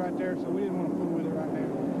pretty good right there, so we didn't want to fool with it right now.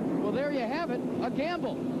 Well, there you have it, a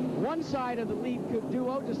gamble. One side of the lead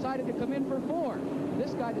duo decided to come in for 4.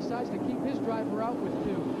 This guy decides to keep his driver out with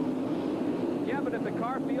 2. Yeah, but if the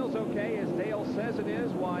car feels okay, as Dale says it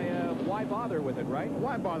is, why bother with it, right?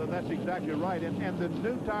 Why bother? That's exactly right. And the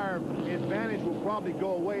new tire advantage will probably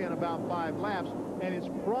go away in about 5 laps, and it's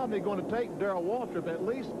probably going to take Darrell Waltrip at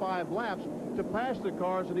least 5 laps to pass the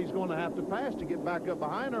cars that he's going to have to pass to get back up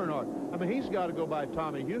behind Earnhardt. I mean, he's got to go by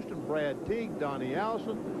Tommy Houston, Brad Teague, Donnie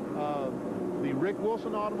Allison, the Rick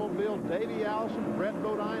Wilson automobile, Davey Allison, Brett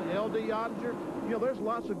Bodine, L.D. Ottinger. You know, there's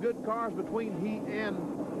lots of good cars between he and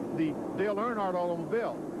the Dale Earnhardt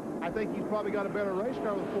automobile. I think he's probably got a better race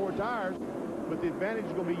car with 4 tires, but the advantage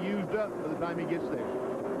is going to be used up by the time he gets there.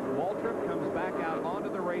 Waltrip comes back out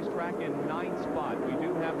onto the racetrack in 9th spot. We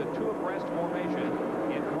do have the 2 abreast formation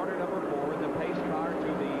in corner number 4, and the pace car to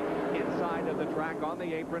the inside of the track on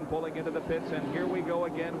the apron pulling into the pits, and here we go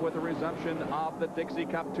again with the resumption of the Dixie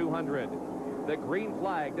Cup 200. The green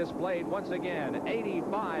flag displayed once again.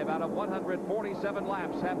 85 out of 147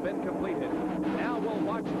 laps have been completed. Now we'll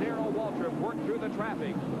watch Darrell Waltrip work through the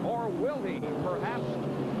traffic, or will he? Perhaps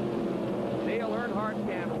Dale Earnhardt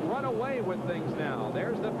can run away with things now.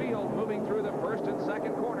 There's the field moving through the first and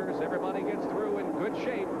second corners. Everybody gets through in good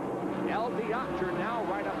shape. L.D. Otcher now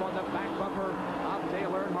right up on the back bumper of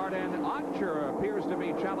Dale Earnhardt, and Otcher appears to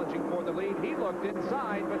be challenging for the lead. He looked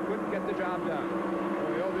inside but couldn't get the job done.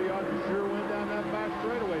 Well, L.D. Otcher sure went down that back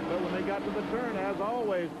straightaway, but when they got to the turn, as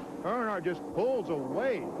always, Earnhardt just pulls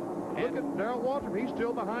away. Look at Darrell Waltrip. He's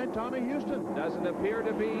still behind Tommy Houston. Doesn't appear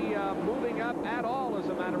to be moving up at all, as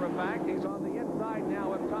a matter of fact. He's on the inside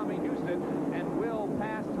now of Tommy Houston and will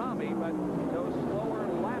pass Tommy, but those slower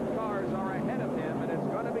lap cars are ahead of him, and it's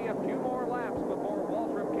going to be a few more laps before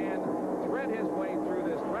Waltrip can thread his way through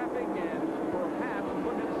this traffic and perhaps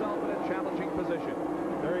put himself in a challenging position.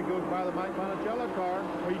 There he goes by the Mike Monticello car.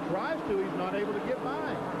 Where he tries to, he's not able to get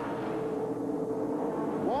by.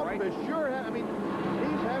 Waltrip is sure, I mean,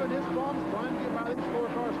 he's having his problems trying to get by these 4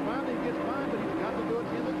 cars. Finally, he gets by, but he's got to do it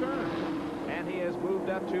in the turn. And he has moved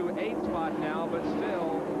up to 8th spot now, but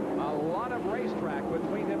still a lot of racetrack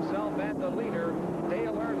between himself and the leader,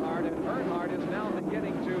 Dale Earnhardt. And Earnhardt is now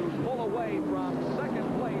beginning to pull away from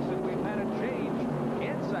 2nd place, and we've had a change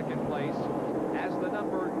in 2nd place as the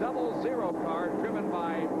number 00 car driven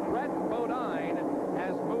by Brett Bodine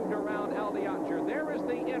has moved around L.D. Otcher. There is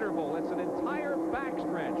the interval. It's an entire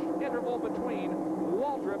backstretch interval between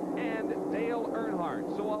Waltrip and Dale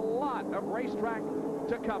Earnhardt. So a lot of racetrack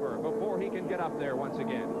to cover before he can get up there once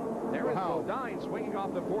again. There is Bodine swinging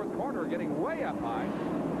off the 4th corner, getting way up high.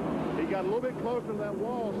 He got a little bit closer to that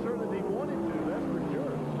wall, certainly than he wanted to, that's for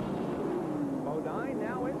sure. Bodine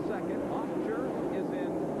now in 2nd. Otcher is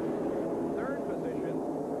in 3rd position,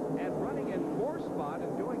 and running in 4th spot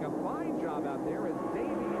and doing a fine job out there is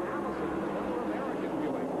Davey Allison, another American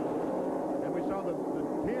Buick. And we saw the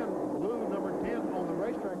 10, blue number 10 on the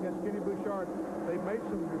racetrack. That's Kenny Bouchard. They've made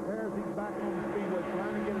some repairs. He's back on the speedway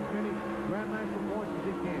trying to get as many Grand National points as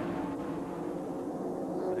he can.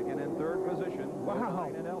 2nd and 3rd position. Wow.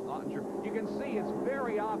 And Otcher. You can see it's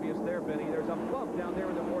very obvious there, Benny. There's a bump down there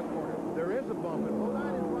in the 4th corner. There is a bump, and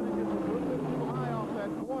Bodine is running just a little bit too high off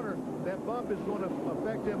that corner. That bump is going to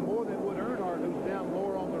affect him more than would Earnhardt, who's down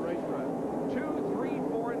lower on the racetrack. 2, 3,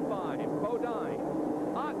 4, and 5. Bodine,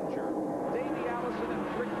 Otcher, Davey Allison,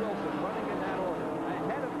 and Rick Wilson running in that order.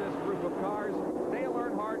 Ahead of this group of cars, Dale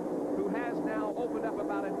Earnhardt, who has now opened up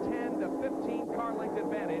about a 10 to 15 car length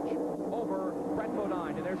advantage over Brett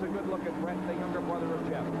Bodine. And there's a good look at Brett, the younger brother of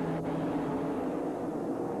Jeff.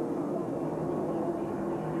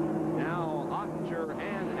 Now Otcher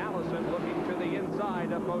and Allison looking to the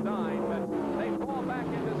inside of Bodine, but they fall back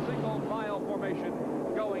into single file formation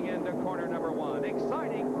going into corner number 1.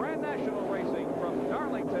 Exciting Grand National racing from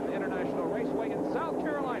Darlington International Raceway in South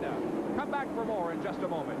Carolina. Come back for more in just a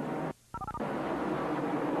moment.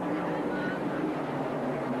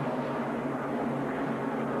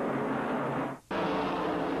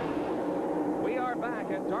 We are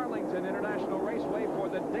back at Darlington International Raceway for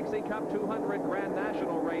the Dixie Cup 200 Grand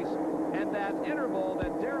National race, and that interval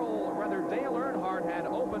that Dale Earnhardt had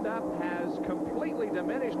opened up has completely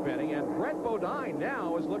diminished, Benny, and Brett Bodine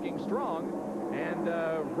now is looking strong, and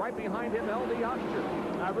right behind him, L.D. Otcher.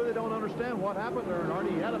 I really don't understand what happened to Earnhardt.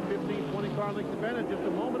 He had a 15-20 car length advantage just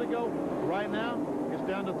a moment ago. Right now, it's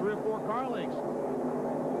down to 3 or 4 car lengths.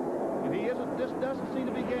 And he just doesn't seem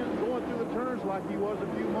to be going through the turns like he was a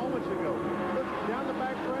few moments ago. Look, down the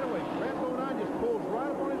back straightaway, Brett Bodine just pulls right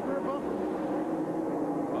up on his rear bumper.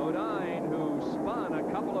 Bodine, who spun a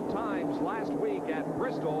couple of times last week at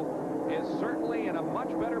Bristol, is certainly in a much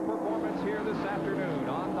better performance here this afternoon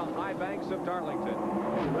on the high banks of Darlington.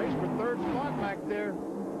 Race for 3rd spot back there.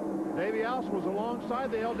 Davey Allison was alongside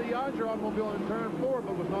the L.D. Otcher automobile in turn 4,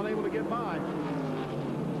 but was not able to get by.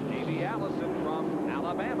 Davey Allison from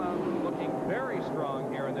Alabama looking very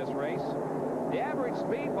strong here in this race. The average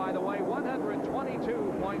speed, by the way,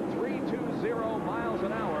 122.320 miles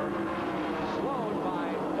an hour, slowed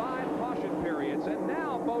by 5 caution periods. And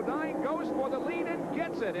now Bodine goes for the lead and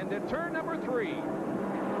gets it into turn number 3.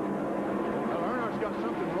 Well, Earnhardt's got got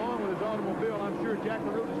something wrong with his automobile. I'm sure Jack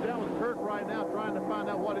LaRue is down with Kirk right now trying to find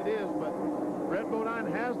out what it is, but Brett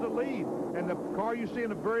Bodine has the lead. And the car you see in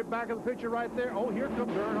the very back of the picture right there, oh, here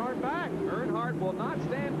comes Earnhardt back. Earnhardt will not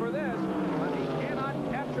stand for this, but he cannot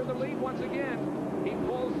capture the lead once again. He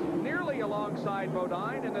pulls nearly alongside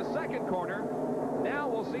Bodine in the second corner. Now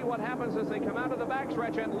we'll see what happens as they come out of the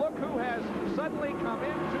backstretch, and look who has suddenly come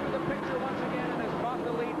into the picture once again and has brought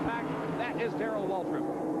the lead back. That is Darrell Waltrip.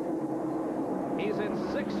 He's in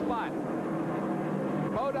sixth spot.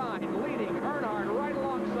 Bodine leading Earnhardt right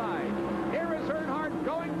alongside. Here is Earnhardt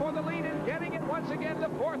going for the lead and getting it once again to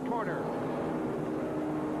fourth corner.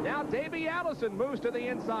 Now Davey Allison moves to the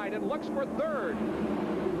inside and looks for third.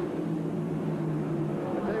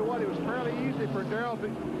 I tell you what, it was fairly easy for Darrell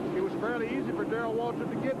Waltrip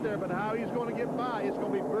to get there, but how he's going to get by, it's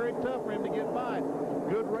going to be very tough for him to get by.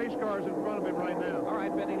 Good race cars in front of him right now. All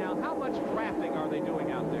right, Benny, now how much drafting are they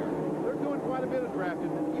doing out there? They're doing quite a bit of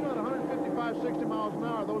drafting. You know, at 155, 60 miles an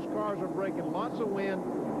hour, those cars are breaking lots of wind,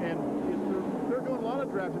 and they're doing a lot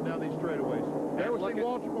of drafting down these straightaways. There was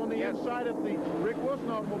Waltrip on the inside of the Rick Wilson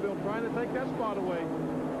automobile trying to take that spot away.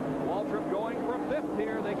 Waltrip going for fifth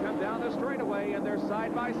here. They come down the straightaway, and they're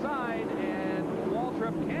side by side, and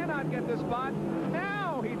Waltrip cannot get the spot.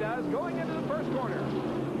 Now he does, going into the first corner.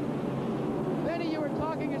 Benny, you were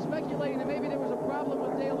talking and speculating that maybe there was a problem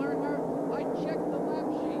with Dale Earnhardt. I checked the lap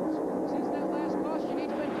sheets. Since that last caution,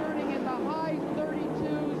 he's been turning in the high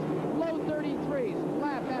 32s, low 33s,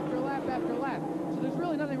 lap after lap after lap. So there's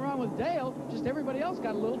really nothing wrong with Dale, just everybody else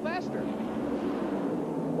got a little faster.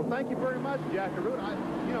 Well, thank you very much, Jack LaRue.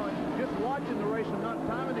 You know, just watching the race and not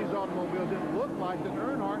timing these automobiles, it looked like that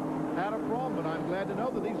Earnhardt had a problem, but I'm glad to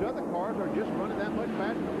know that these other cars are just running that much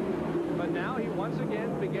faster. But now he once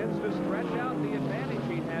again begins to stretch out the advantage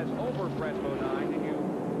he has over Brett Bodine, and you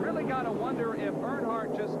really got to wonder if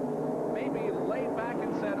Earnhardt just maybe laid back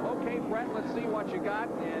and said, okay, Brett, let's see what you got.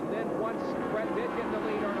 And then once Brett did get the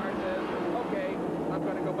lead, Earnhardt says, okay, I'm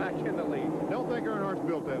going to go back in the lead. Don't think Earnhardt's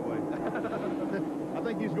built that way. I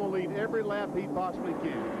think he's going to lead every lap he possibly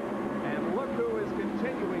can. And look who is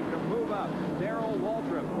continuing to move up. Darrell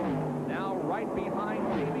Waltrip now right behind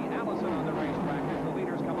Davey Allison on the racetrack as the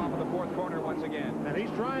leaders come off of the fourth corner once again. And he's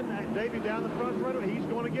trying, Davey down the front runner. He's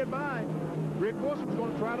going to get by. Rick Wilson's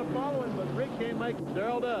going to try to follow him, but Rick can't make it.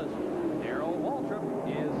 Darrell does. Darrell Waltrip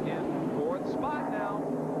is in fourth spot now.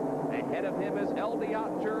 Ahead of him is L.D.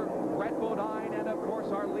 Ottinger, Brett Bodine, and of course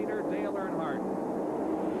our leader Dale Earnhardt.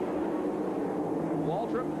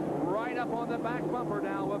 Waltrip right up on the back bumper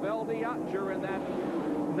now of L.D. Ottinger in that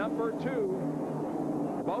number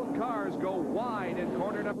 2. Both cars go wide in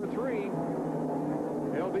corner number 3.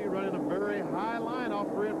 LD running a very high line off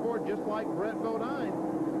 3 and 4, just like Brett Bodine.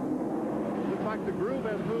 Looks like the groove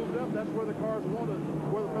has moved up. That's where the cars want to,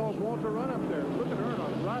 where the fellows want to run up there. Look at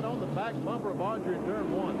Earnhardt right on the back bumper of Ottinger in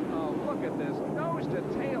turn 1. Oh, look at this nose to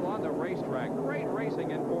tail on the racetrack. Great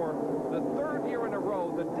racing, and for the third year in a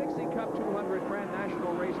row, the Dixie Cup 200 Grand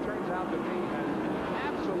National race turns out to be an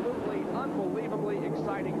absolutely, unbelievably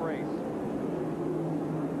exciting race.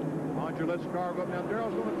 Ottinger lets the car go up. Now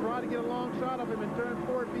Darrell's going to try to get alongside of him in turn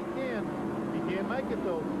 4 if he can. He can't make it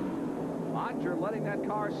though. Ottinger letting that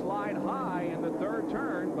car slide high in the third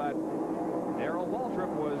turn, but Darrell Waltrip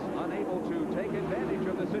was unable to take advantage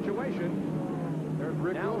of the situation. There's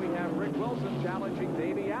Rick now Wilson. We have Rick Wilson challenging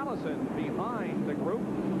Davey Allison behind the group,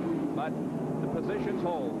 but the positions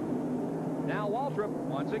hold. Now Waltrip,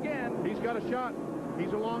 once again. He's got a shot.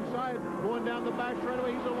 He's alongside, going down the back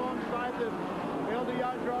straightaway. He's alongside the LD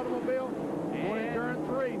Ottinger automobile. Going in turn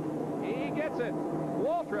 3. He gets it.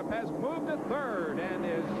 Waltrip has moved to third and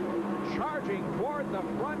is charging toward the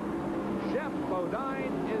front. Jeff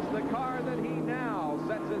Bodine is the car that he now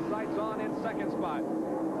sets his sights on in second spot.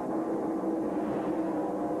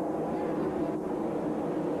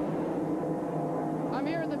 I'm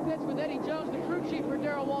here in the pits with Eddie Jones, the crew chief for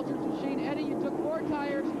Darrell Waltrip's machine. Eddie, you took 4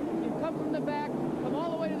 tires. You come from the back, come all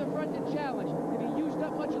the way to the front to challenge. Have you used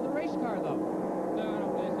up much of the race car, though? No, I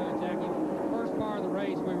don't think so, Jackie. First part of the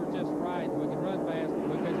race, we were just riding. We could run fast, but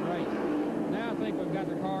we couldn't race. Now I think we've got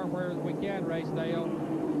the car where we can race, Dale.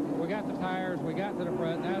 We got the tires, we got to the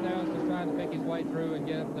front. Now Dale's just trying to pick his way through and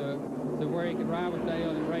get up to where he can ride with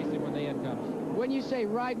Dale and race him when the end comes. When you say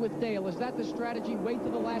ride with Dale, is that the strategy? Wait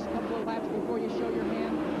till the last couple of laps before you show your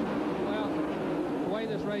hand? Well, the way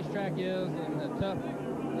this racetrack is, and as tough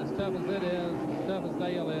as it is, as tough as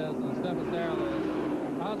Dale is, and as tough as Darrell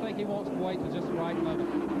is, I don't think he wants to wait to just the right moment.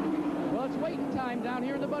 Well, it's waiting time down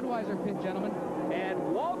here in the Budweiser pit, gentlemen. And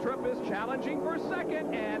Waltrip is challenging for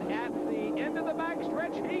second, and at the end of the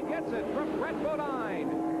backstretch, he gets it from Brett Bodine.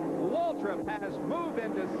 Waltrip has moved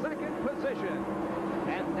into second position.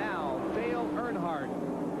 And now Dale Earnhardt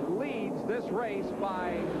leads this race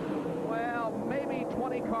by, well, maybe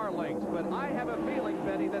 20 car lengths. But I have a feeling,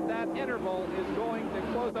 Benny, that interval is going to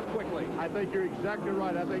close up quickly. I think you're exactly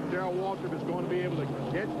right. I think Darrell Waltrip is going to be able to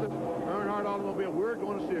catch the Earnhardt automobile. We're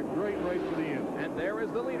going to see a great race to the end. And there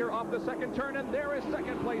is the leader off the second turn, and there is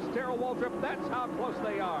second place Darrell Waltrip. That's how close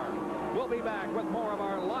they are. We'll be back with more of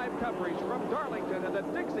our live coverage from Darlington and the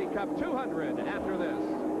Dixie Cup 200 after this.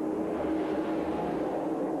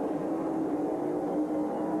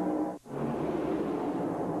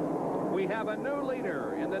 We have a new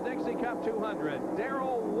leader in the Dixie Cup 200.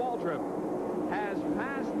 Darrell Waltrip has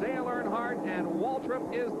passed Dale Earnhardt, and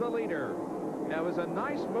Waltrip is the leader. That was a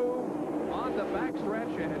nice move on the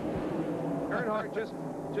backstretch, and Earnhardt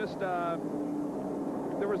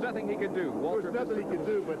there was nothing he could do. There was nothing he could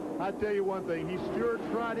do, but I tell you one thing, he sure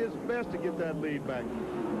tried his best to get that lead back.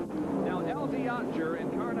 Now, L.D. Ottinger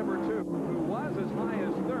in car number 2, who was as high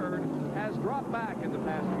as third, has dropped back in the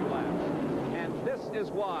past few laps. And this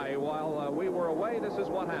is why, while we were away, this is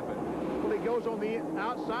what happened. Well, he goes on the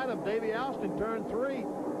outside of Davey Alston in turn 3,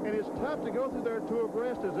 and it's tough to go through there two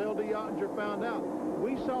abreast, as L.D. Ottinger found out.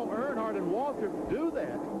 We saw Earnhardt and Waltrip do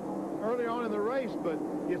that early on in the race, but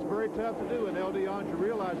it's very tough to do, and L.D. Ottinger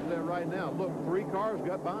realizes that right now. Look, 3 cars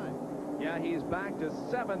got by him. Yeah, he's back to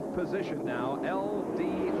 7th position now, L.D.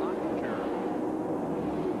 Ottinger.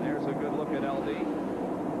 There's a good look at L.D.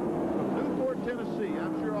 From Newport, Tennessee.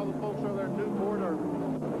 I'm sure all the folks over there in Newport are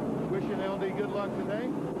wishing L.D. good luck today.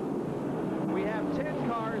 We have 10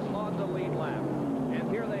 cars on the lead lap, and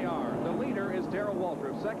here they are. The leader is Darrell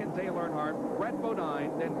Waltrip, second Dale Earnhardt, Brett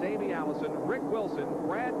Bodine, then Davey Allison, Rick Wilson,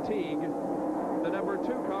 Brad Teague, the number 2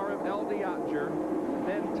 car of L.D. Ottinger,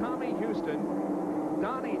 then Tommy Houston,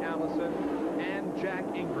 Donnie Allison, and Jack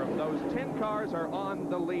Ingram. Those 10 cars are on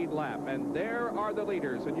the lead lap, and there are the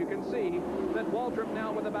leaders. And you can see that Waltrip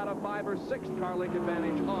now with about a 5 or 6 car length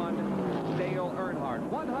advantage on Dale Earnhardt.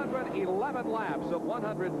 111 laps of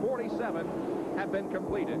 147 have been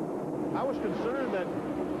completed. I was concerned that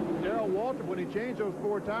Darrell Waltrip, when he changed those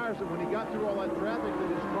 4 tires, that when he got through all that traffic, that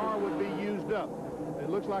his car would be used up. It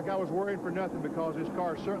looks like I was worrying for nothing, because his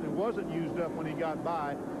car certainly wasn't used up when he got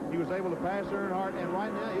by. He was able to pass Earnhardt, and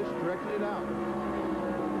right now he's stretching it out.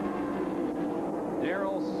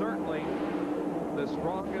 Darrell certainly the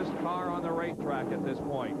strongest car on the racetrack at this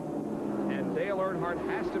point. And Dale Earnhardt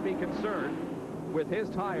has to be concerned with his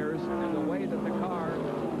tires and the way that the car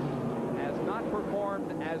has not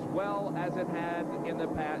performed as well as it had in the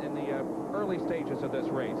early stages of this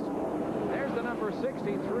race. There's the number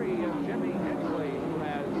 63 of Jimmy Hensley, who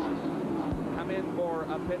has come in for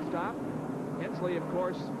a pit stop. Hensley, of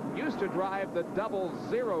course, used to drive the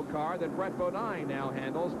 00 car that Brett Bodine now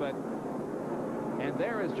handles, and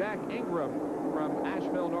there is Jack Ingram from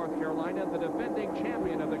Asheville, North Carolina, the defending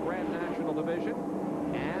champion of the Grand National Division,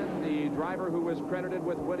 and the driver who was credited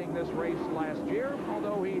with winning this race last year,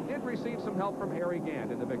 although he did receive some help from Harry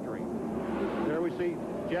Gant in the victory. There we see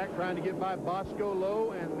Jack trying to get by Bosco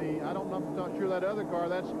Lowe, and I'm not sure that other car,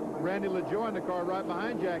 that's Randy LaJoie in the car right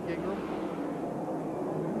behind Jack Ingram.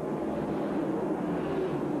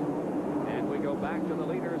 And we go back to the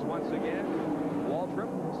leaders once again. Waltrip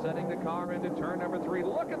setting the car into turn number 3.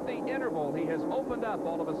 Look at the interval he has opened up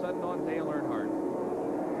all of a sudden on Dale Earnhardt.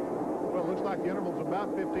 Well, it looks like the interval's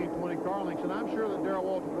about 15, 20 car lengths, and I'm sure that Darrell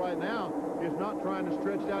Waltrip right now is not trying to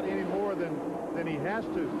stretch it out any more than he has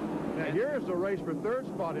to. Now, here is the race for 3rd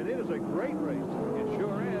spot, and it is a great race. It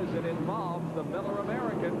sure is. It involves the Miller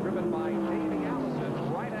American, driven by Davey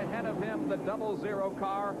Allison. Right ahead of him, the 00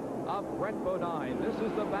 car of Brett Bodine. This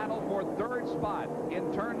is the battle for 3rd spot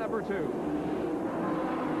in turn number 2.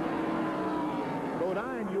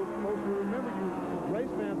 Bodine, you remember, you race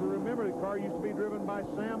fans will remember, the car used to be driven by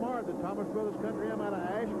Sam Art, the Thomas Brothers Country Am out of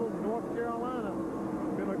Asheville, North Carolina.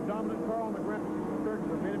 Been a dominant car on the Grand Circuit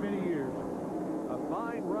for many, many years. A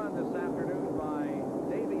fine run this afternoon by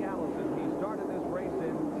Davey Allison. He started this race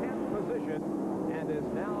in 10th position and is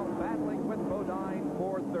now battling with Bodine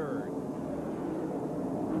for 3rd.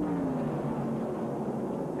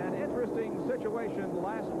 An interesting situation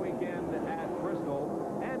last weekend at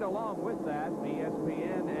Bristol, and along with that,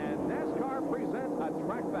 ESPN and NASCAR present a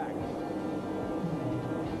track back.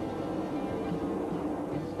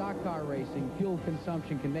 In stock car racing, fuel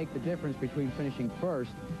consumption can make the difference between finishing 1st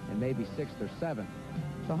and maybe 6th or 7th.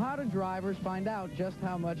 So how do drivers find out just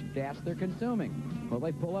how much gas they're consuming? Well,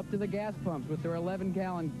 they pull up to the gas pumps with their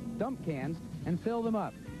 11-gallon dump cans and fill them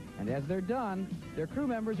up. And as they're done, their crew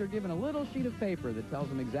members are given a little sheet of paper that tells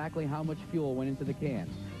them exactly how much fuel went into the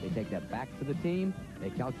cans. They take that back to the team, they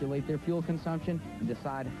calculate their fuel consumption, and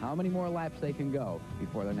decide how many more laps they can go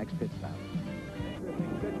before their next pit stop.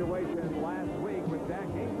 Interesting situation last week when Jack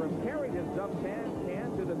Ingram carried his dump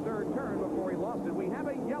can to the third turn before he lost it. We have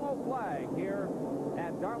a yellow flag here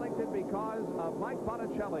at Darlington because of Mike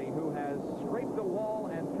Botticelli, who has scraped the wall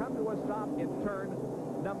and come to a stop in turn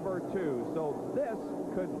number 2. So this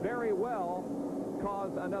could very well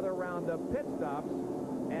cause another round of pit stops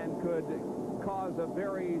and could cause a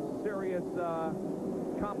very serious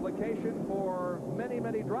complication for many,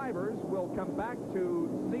 many drivers. We'll come back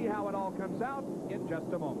to see how it all comes out in just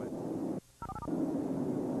a moment.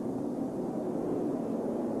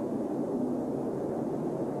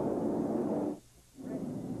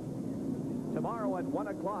 Tomorrow at 1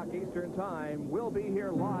 o'clock Eastern Time, we'll be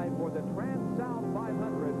here live for the Trans-South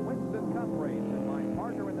 500 Winston Cup race. And my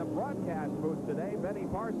partner in the broadcast booth today, Benny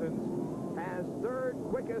Parsons, has third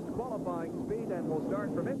quickest qualifying speed and will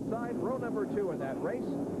start from inside row number 2 in that race.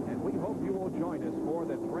 And we hope you will join us for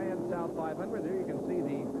the Trans-South 500. There you can see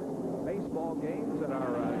the baseball games that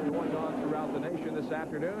are going on throughout the nation this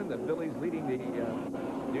afternoon. The Phillies leading the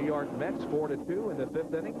New York Mets 4-2 in the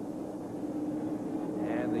 5th inning.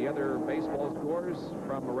 And the other baseball scores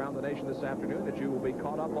from around the nation this afternoon that you will be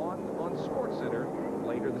caught up on SportsCenter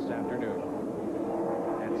later this afternoon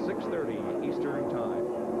at 6:30 Eastern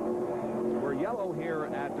Time. We're yellow here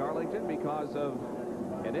at Darlington because of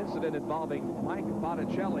an incident involving Mike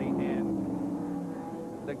Botticelli,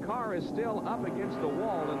 and the car is still up against the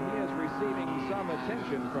wall, and he is receiving some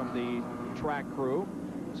attention from the track crew.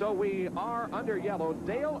 So we are under yellow.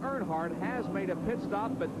 Dale Earnhardt has made a pit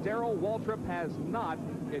stop, but Darrell Waltrip has not.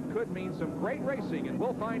 It could mean some great racing, and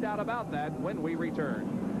we'll find out about that when we return.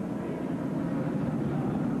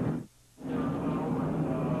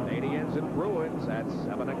 80 ends in Bruins at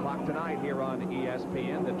 7 o'clock tonight here on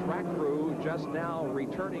ESPN. The track crew just now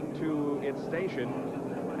returning to its station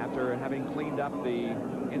after having cleaned up the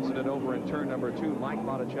incident over in turn number 2. Mike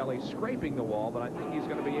Botticelli scraping the wall, but I think he's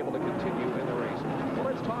going to be able to continue in the race. Well,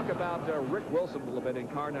 let's talk about Rick Wilson a little bit in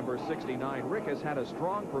car number 69. Rick has had a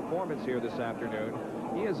strong performance here this afternoon.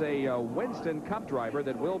 He is a Winston Cup driver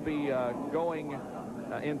that will be going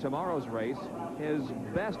in tomorrow's race. His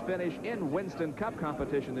best finish in Winston Cup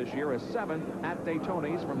competition this year is 7th at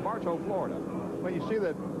Daytona's from Bartow, Florida. When you see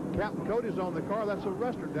that Captain Cody's on the car, that's a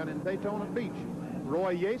restaurant down in Daytona Beach.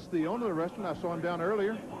 Roy Yates, the owner of the restaurant, I saw him down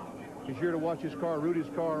earlier. He's here to watch his car, Rudy's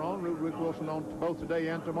car on, Rick Wilson on both today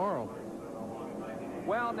and tomorrow.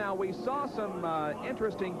 Well, now, we saw some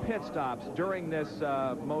interesting pit stops during this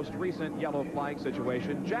most recent yellow flag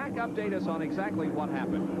situation. Jack, update us on exactly what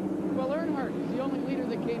happened. Well, Earnhardt was the only leader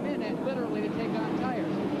that came in and literally to take on tires.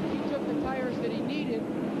 He took the tires that he needed.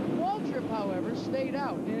 Waltrip, however, stayed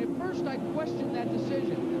out. And at first I questioned that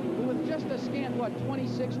decision. But with just a scant,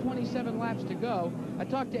 26, 27 laps to go, I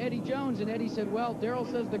talked to Eddie Jones, and Eddie said, well, Darrell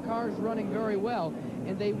says the car's running very well.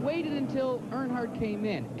 And they waited until Earnhardt came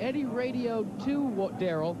in. Eddie radioed to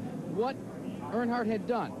Darrell what Earnhardt had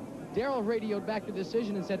done. Darrell radioed back the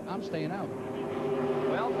decision and said, I'm staying out.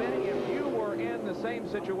 Well, Benny, if you were in the same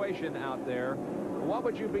situation out there, what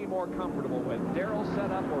would you be more comfortable with, Darrell's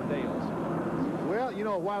setup or Dale's? Well, you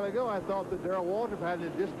know, a while ago I thought that Darrell Waltrip had a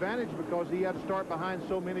disadvantage because he had to start behind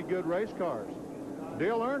so many good race cars.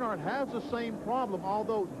 Dale Earnhardt has the same problem,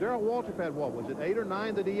 although Darrell Waltrip had, what was it, 8 or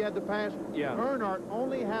 9 that he had to pass? Yeah. Earnhardt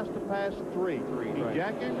only has to pass 3. Right.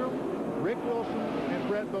 Jack Ingram, Rick Wilson, and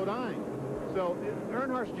Brett Bodine. So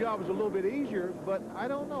Earnhardt's job is a little bit easier, but I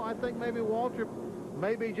don't know. I think maybe Waltrip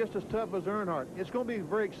may be just as tough as Earnhardt. It's going to be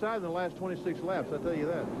very exciting the last 26 laps, I'll tell you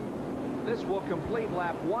that. This will complete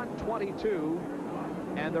lap 122,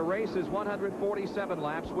 and the race is 147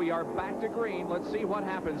 laps. We are back to green. Let's see what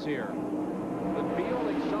happens here. The field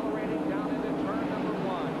accelerating down into turn number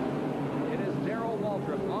 1. It is Darrell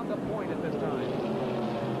Waltrip on the point at this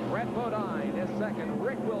time. Brett Bodine is second,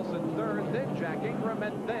 Rick Wilson third, then Jack Ingram,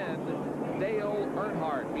 and then Dale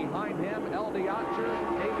Earnhardt. Behind him, L.D. Otcher,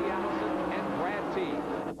 Davey Allison, and Brad T.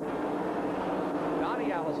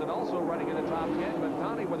 Donnie Allison also running in the top 10, but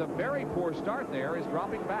Donnie, with a very poor start there, is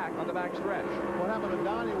dropping back on the back stretch. What happened to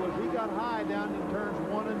Donnie was he got high down in turns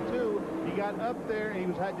 1 and 2. He got up there, and he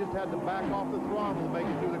just had to back off the throttle to make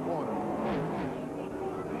it through the corner.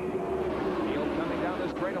 Field coming down the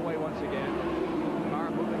straightaway once again.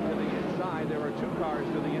 Car moving to the inside. There are 2 cars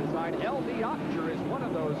to the inside. L.D. Otcher is one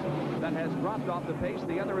of those that has dropped off the pace.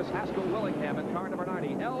 The other is Haskell Willingham in car number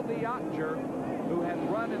 90. L.D. Otcher, who had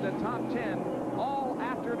run in the top 10 all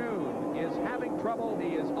afternoon, is having trouble.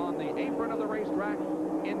 He is on the apron of the racetrack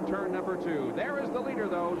in turn number 2. There is the leader,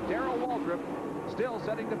 though, Darrell Waltrip, Still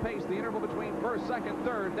setting the pace, the interval between first, second,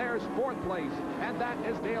 third. There's fourth place, and that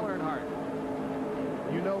is Dale Earnhardt.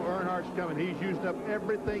 You know Earnhardt's coming. He's used up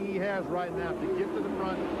everything he has right now to get to the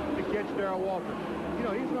front to catch Darrell Waltrip. You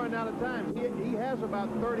know, he's running out of time. He has about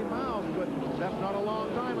 30 miles, but that's not a long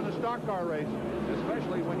time in a stock car race.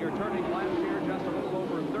 Especially when you're turning laps here just a little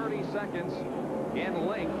over 30 seconds in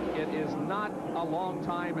length. It is not a long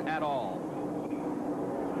time at all.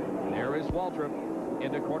 There is Waltrip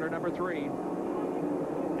into corner number 3.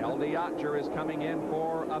 LD Otger is coming in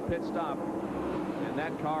for a pit stop. And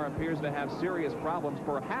that car appears to have serious problems.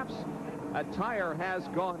 Perhaps a tire has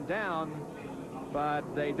gone down, but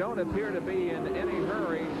they don't appear to be in any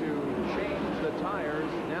hurry to change the tires.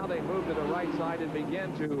 Now they move to the right side and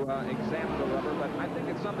begin to examine the rubber, but I think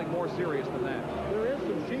it's something more serious than that. There is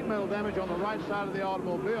some sheet metal damage on the right side of the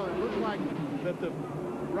automobile. It looks like that the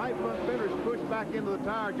right front fender is pushed back into the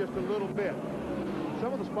tire just a little bit.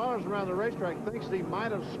 Some of the spotters around the racetrack thinks he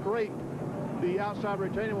might have scraped the outside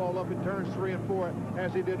retaining wall up in turns 3 and 4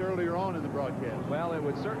 as he did earlier on in the broadcast. Well, it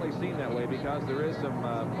would certainly seem that way because there is some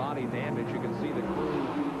body damage. You can see the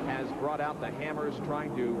crew has brought out the hammers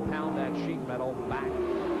trying to pound that sheet metal back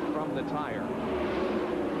from the tire.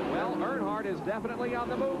 Well, Earnhardt is definitely on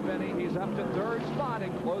the move, Benny. He's up to third spot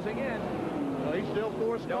and closing in. Well, he's still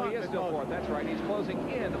fourth spot. No, he is still fourth. That's right. He's closing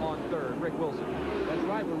in on third. Rick Wilson. That's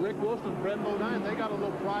right. But Rick Wilson and Brett Bodine, they got a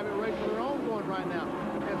little private race of their own going right now.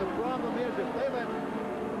 And the problem is if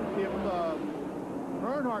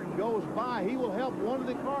Earnhardt goes by, he will help one of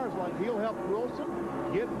the cars. Like he'll help Wilson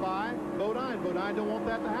get by Bodine. Bodine don't want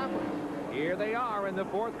that to happen. Here they are in the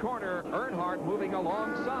fourth corner. Earnhardt moving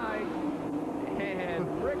alongside.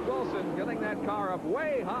 And Rick Wilson getting that car up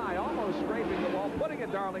way high, almost scraping the wall, putting a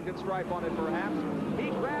Darlington stripe on it perhaps. He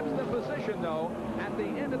grabs the position, though, at the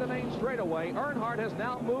end of the main straightaway. Earnhardt has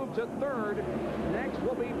now moved to third. Next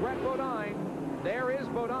will be Brett Bodine. There is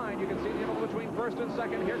Bodine. You can see the interval between first and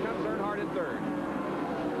second. Here comes Earnhardt in third.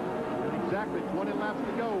 Exactly 20 laps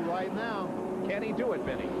to go right now. Can he do it,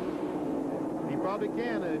 Benny? He probably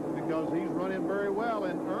can because he's running very well.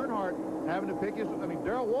 And Earnhardt having to pick his,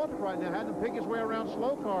 Darrell Waltrip right now having to pick his way around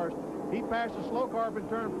slow cars. He passed a slow car up in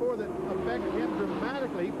turn 4 that affected him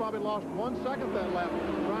dramatically. He probably lost 1 second that lap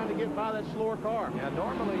trying to get by that slower car. Yeah,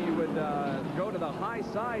 normally you would go to the high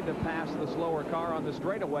side to pass the slower car on the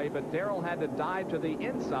straightaway, but Darrell had to dive to the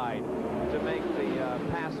inside to make the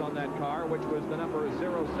pass on that car, which was the number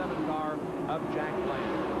 07 car of Jack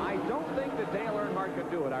Bland. I don't think that Dale Earnhardt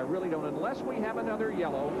could do it. I really don't, unless we have another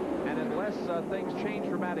yellow and unless things change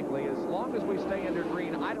dramatically. As long as we stay under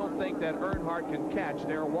green, I don't think that Earnhardt can catch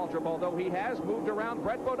Darrell Waltrip, although he has moved around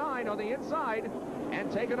Brett Bodine on the inside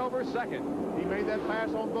and taken over second. He made that pass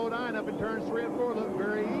on Bodine up in turns 3 and 4. Looked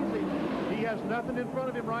very easy. He has nothing in front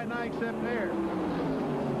of him right now except air.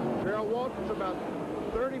 Darrell Waltrip's about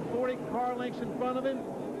 30, 40 car lengths in front of him.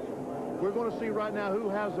 We're going to see right now who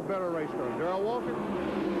has the better race car, Darrell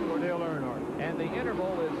Waltrip or Dale Earnhardt. And the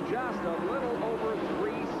interval is just a little over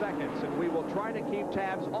 3 seconds, and we will try to keep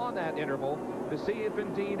tabs on that interval to see if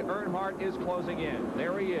indeed Earnhardt is closing in.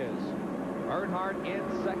 There he is. Earnhardt in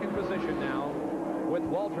second position now, with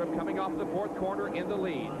Waltrip coming off the fourth corner in the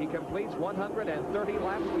lead. He completes 130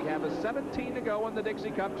 laps. We have a 17 to go on the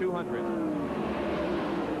Dixie Cup 200.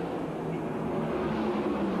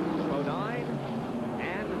 Bodine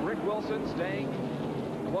and Rick Wilson staying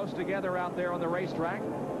close together out there on the racetrack,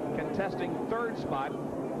 contesting third spot.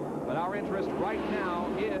 But our interest right now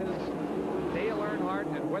is Dale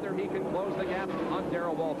Earnhardt and whether he can close the gap on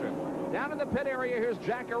Darrell Waltrip. Down in the pit area, here's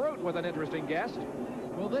Jack Arute with an interesting guest.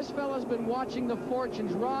 Well, this fella's been watching the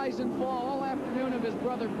fortunes rise and fall all afternoon of his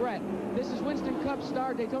brother Brett. This is Winston Cup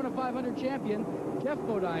star, Daytona 500 champion, Jeff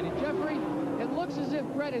Bodine. And Jeffrey, it looks as if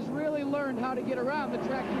Brett has really learned how to get around the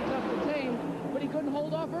track too tough to tame, but he couldn't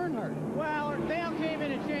hold off Earnhardt. Well, Dale came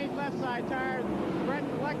in and changed left side tires. Brett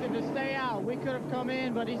elected to stay out. We could have come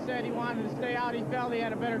in, but he said he wanted to stay out. He felt he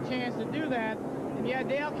had a better chance to do that. And yeah,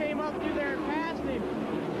 Dale came up through there and passed him.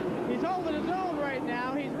 He's holding his own right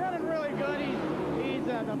now. He's running really good. He's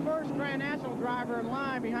the first Grand National driver in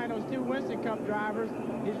line behind those 2 Winston Cup drivers.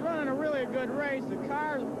 He's running a really good race. The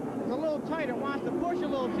car is a little tight. It wants to push a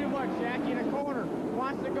little too much, Jackie, in a corner.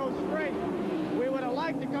 Wants to go straight. We would have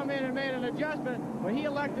liked to come in and made an adjustment, but he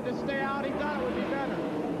elected to stay out. He thought it would be better.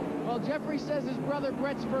 Well, Jeffrey says his brother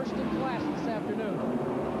Brett's first in class this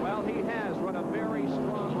afternoon. Well, he has run a very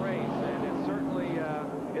strong race, and it certainly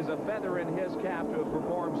is a feather in his cap to have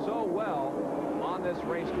performed so well on this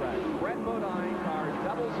racetrack. Brett Bodine, car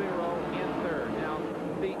 00 in third. Now,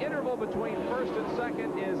 the interval between first and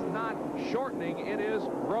second is not shortening, it is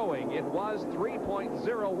growing. It was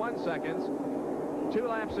 3.01 seconds 2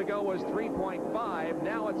 laps ago was 3.5.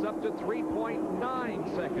 Now it's up to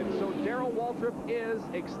 3.9 seconds. So Darrell Waltrip is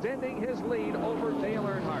extending his lead over Dale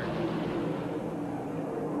Earnhardt.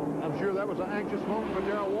 I'm sure that was an anxious moment for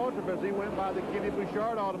Darrell Waltrip as he went by the Kenny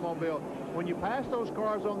Bouchard automobile. When you pass those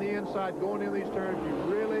cars on the inside going in these turns, you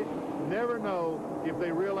really never know if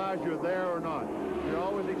they realize you're there or not. You're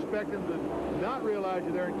always expecting to not realize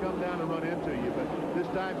you're there and come down and run into you. But this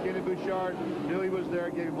time, Kenny Bouchard knew he was there,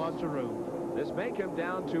 gave him lots of room. This may come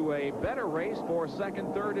down to a better race for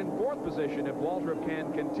second, third, and fourth position if Waltrip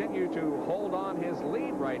can continue to hold on his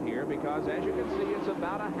lead right here, because as you can see, it's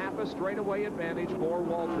about a half a straightaway advantage for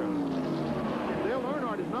Waltrip. And Dale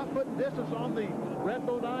Earnhardt is not putting distance on the Brett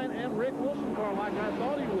Bodine and Rick Wilson car like I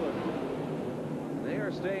thought he would. They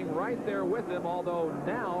are staying right there with him, although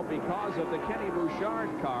now, because of the Kenny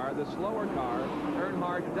Bouchard car, the slower car,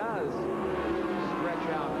 Earnhardt does stretch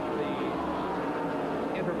out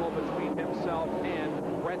the interval between himself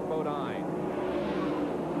and Brett Bodine.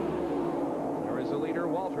 There is the leader,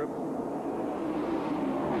 Waltrip.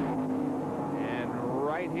 And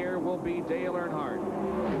right here will be Dale Earnhardt.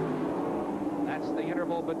 That's the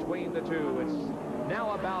interval between the two. It's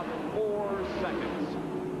now about 4 seconds.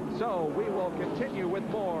 So we will continue with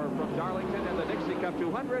more from Darlington and the Dixie Cup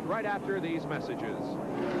 200 right after these messages.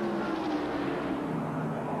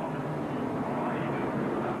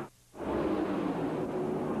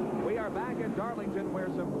 Back at Darlington, where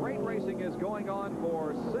some great racing is going on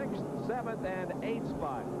for 6th, 7th, and 8th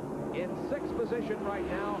spot. In 6th position right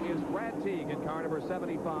now is Brad Teague in car number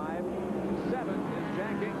 75. 7th is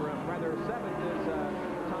Jack Ingram. Rather, 7th is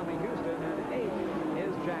Tommy Houston, and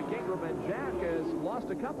 8th is Jack Ingram. And Jack has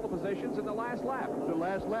lost a couple of positions in the last lap. The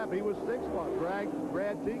last lap, he was 6th spot.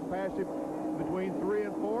 Brad Teague passed him between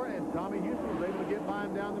 3 and 4, and Tommy Houston was able to get by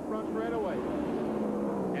him down the front straightaway.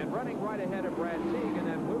 And running right ahead of Brad Teague in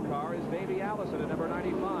that blue car is Davey Allison at number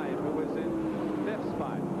 95, who was in 5th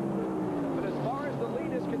spot. But as far as the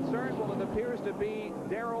lead is concerned, well, it appears to be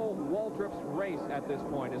Darrell Waltrip's race at this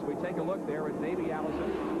point. As we take a look there at Davey Allison,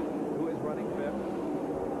 who is running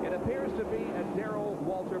 5th, it appears to be a Darrell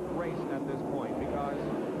Waltrip race at this point, because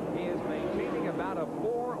he is maintaining about a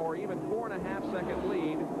 4 or even 4.5 second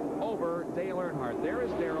lead over Dale Earnhardt. There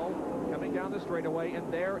is Darrell coming down the straightaway,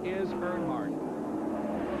 and there is Earnhardt.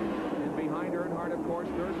 Behind Earnhardt, of course,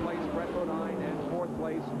 3rd place Brett Bodine, and 4th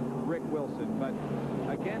place Rick Wilson. But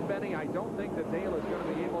again, Benny, I don't think that Dale is going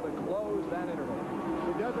to be able to close that interval.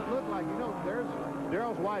 It doesn't look like, you know, there's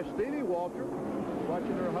Darrell's wife, Stevie Waltrip,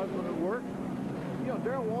 watching her husband at work. You know,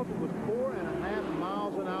 Darrell Waltrip was 4.5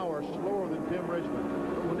 miles an hour slower than Tim Richmond.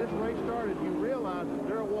 But when this race started, you realize that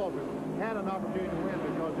Darrell Waltrip had an opportunity to win,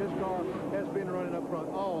 because this car has been running up front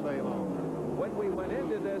all day long. When we went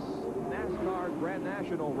into this NASCAR Grand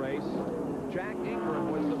National race, Jack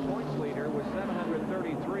Ingram was the points leader with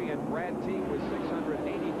 733, and Brad Teague was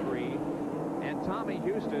 683. And Tommy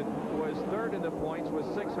Houston was 3rd in the points with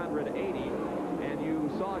 680. And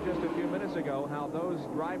you saw just a few minutes ago how those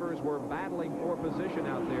drivers were battling for position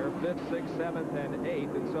out there, 5th, 6th, 7th, and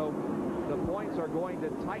 8th. And so the points are going to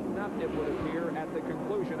tighten up, it would appear, at the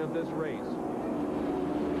conclusion of this race.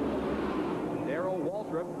 Darrell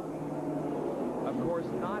Waltrip, of course,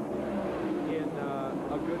 not in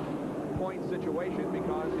a good point situation,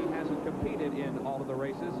 because he hasn't competed in all of the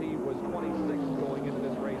races. He was 26th going into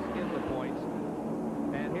this race in the points.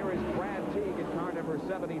 And here is Brad Teague in car number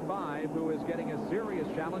 75, who is getting a serious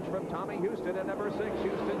challenge from Tommy Houston at number 6.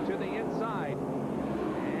 Houston to the inside.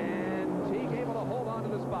 And Teague able to hold on to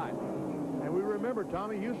the spot. And we remember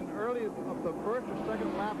Tommy Houston early of the 1st or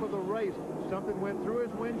 2nd lap of the race. Something went through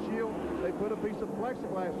his windshield. They put a piece of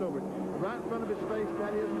plexiglass over it. Right in front of his face,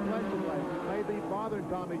 that is plexiglass. It may be bothering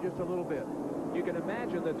Tommy just a little bit. You can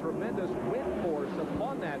imagine the tremendous wind force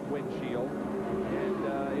upon that windshield,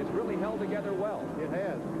 and it's really held together well. It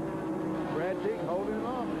has. Brad Teague holding it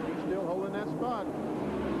off. He's still holding that spot.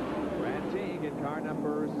 Brad Teague in car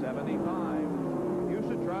number 75.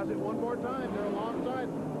 Houston tries it one more time. They're alongside,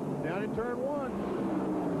 down in turn 1.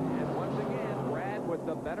 And once again, Brad with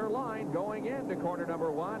the better line going into corner number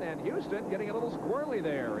 1, and Houston getting a little squirrely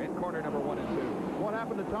there in corner number 1 and 2. What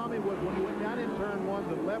happened to Tommy was when he went down in turn 1,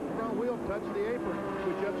 the left front wheel touched the apron,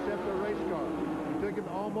 which upset the race car. It took him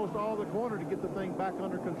almost all the corner to get the thing back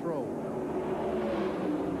under control.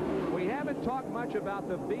 We haven't talked much about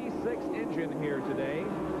the V6 engine here today,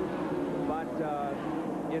 but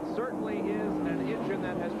it certainly is an engine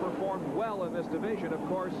that has performed well in this division. Of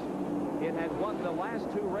course, it had won the last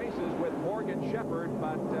 2 races with Morgan Shepherd,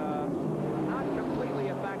 but not completely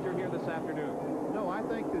a factor here this afternoon. No, I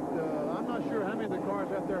think that I'm not sure how many of the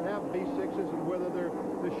cars out there have V6s and whether they're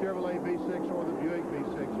the Chevrolet V6 or the Buick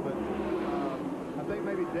V6, but I think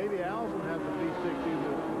maybe Davey Allison has a V6. He's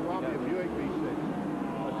probably a Buick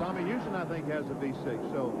V6. Tommy Houston, I think, has a V6.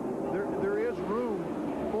 So there is room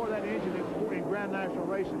for that engine in Grand National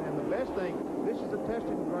racing. And the best thing, this is the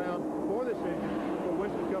testing ground for this engine for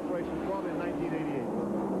Winston Cup racing probably in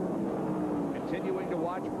 1988. Continuing to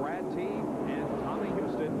watch Brad Teague and Tommy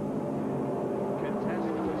Houston contest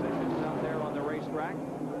positions out there on the racetrack.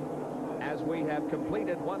 As we have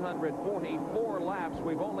completed 144 laps,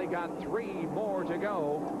 we've only got 3 more to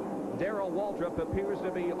go. Darrell Waltrip appears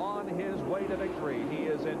to be on his way to victory. He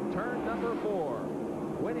is in turn number 4.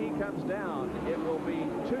 When he comes down, it will be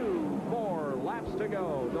 2 more laps to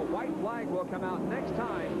go. The white flag will come out next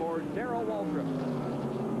time for Darrell Waltrip.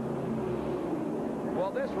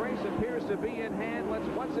 Well, this race appears to be in hand. Let's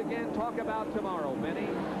once again talk about tomorrow, Benny.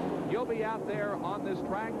 You'll be out there on this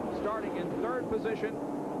track starting in 3rd position.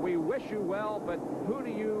 We wish you well, but who do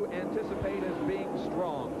you anticipate as being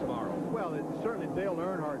strong tomorrow? Well, it's certainly Dale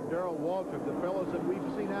Earnhardt, Darrell Waltrip. The fellows that we've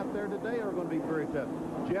seen out there today are going to be very tough.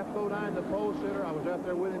 Jeff Bodine, the pole sitter, I was out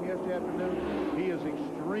there with him yesterday afternoon. He is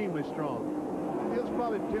extremely strong. There's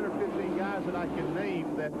probably 10 or 15 guys that I can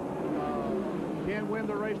name that can win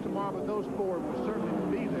the race tomorrow, but those 4 will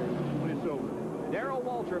certainly be there when it's over. Darrell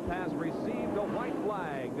Waltrip has received a white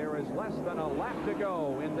flag. There is less than a lap to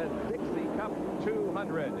go in the Dixie Cup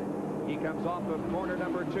 200. He comes off of corner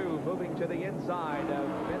number 2, moving to the inside of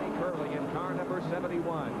Benny Curley in car number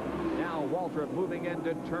 71. Now Waltrip moving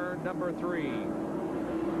into turn number 3.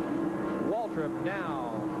 Waltrip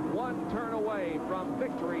now 1 turn away from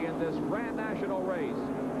victory in this Grand National race.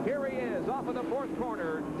 Here he is off of the 4th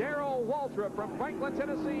corner. Darrell Waltrip from Franklin,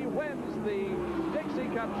 Tennessee wins the Dixie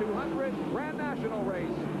Cup 200 Grand National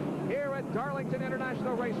race here at Darlington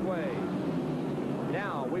International Raceway.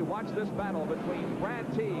 Now we watch this battle between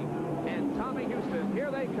Brad Teague and Tommy Houston. Here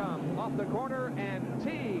they come off the corner, and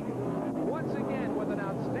Teague once again with an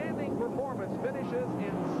outstanding performance finishes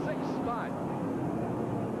in 6th spot.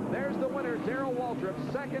 There's the winner, Darrell Waltrip.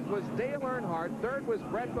 2nd was Dale Earnhardt. 3rd was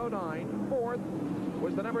Brett Bodine. 4th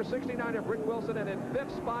was the number 69 of Rick Wilson, and in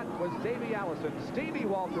 5th spot was Davey Allison. Stevie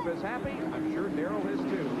Waltrip is happy. I'm sure Darrell is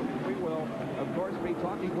too. We will, of course, be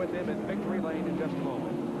talking with him in victory lane in just a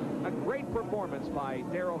moment. A great performance by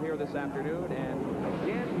Darrell here this afternoon, and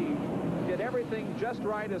again, he did everything just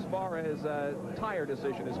right as far as tire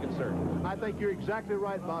decision is concerned. I think you're exactly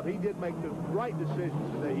right, Bob. He did make the right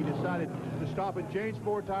decisions today. He decided to stop and change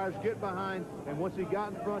 4 tires, get behind, and once he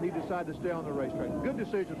got in front, he decided to stay on the racetrack. Good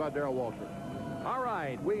decisions by Darrell Waltrip. All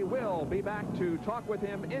right, we will be back to talk with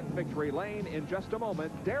him in victory lane in just a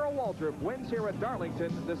moment. Darrell Waltrip wins here at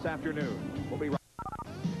Darlington this afternoon. We'll be right back.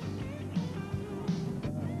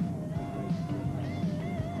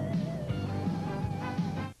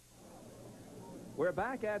 We're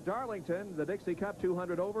back at Darlington, the Dixie Cup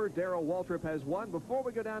 200 over. Darrell Waltrip has won. Before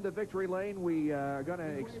we go down to victory lane, we are going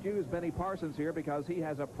to excuse Benny Parsons here because he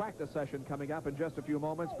has a practice session coming up in just a few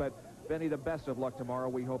moments. But, Benny, the best of luck tomorrow.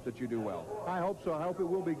 We hope that you do well. I hope so. I hope it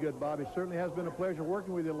will be good, Bob. It certainly has been a pleasure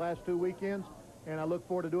working with you the last 2 weekends, and I look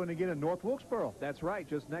forward to doing it again in North Wilkesboro. That's right,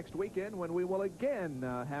 just next weekend when we will again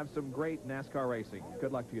have some great NASCAR racing.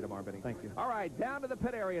 Good luck to you tomorrow, Benny. Thank you. All right, down to the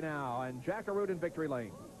pit area now, and Jack Arute in victory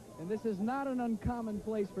lane. And this is not an uncommon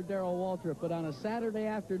place for Darrell Waltrip, but on a Saturday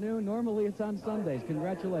afternoon, normally it's on Sundays.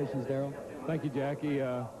 Congratulations, Darrell. Thank you, Jackie.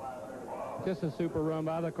 Just a super run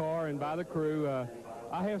by the car and by the crew.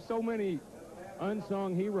 I have so many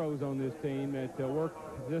unsung heroes on this team that work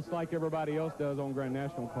just like everybody else does on Grand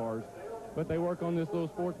National cars. But they work on this little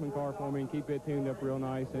sportsman car for me and keep it tuned up real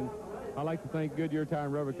nice. And I'd like to thank Goodyear Tire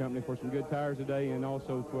and Rubber Company for some good tires today, and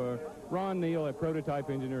also for Ron Neal, a prototype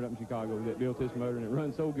engineer up in Chicago that built this motor, and it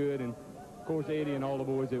runs so good. And, of course, Eddie and all the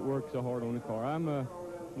boys that work so hard on the car. I want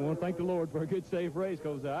to thank the Lord for a good, safe race,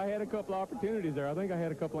 because I had a couple of opportunities there. I think I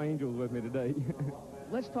had a couple of angels with me today.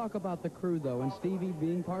 Let's talk about the crew, though, and Stevie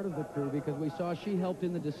being part of the crew, because we saw she helped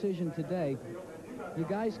in the decision today. You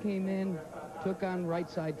guys came in, took on right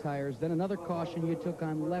side tires, then another caution, you took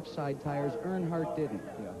on left side tires. Earnhart didn't.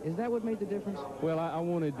 Yeah. Is that what made the difference? Well, I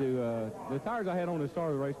wanted to, the tires I had on the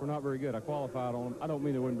start of the race were not very good. I qualified on them. I don't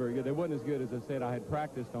mean they weren't very good. They wasn't as good as I said I had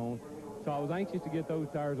practiced on. So I was anxious to get those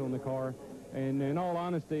tires on the car. And in all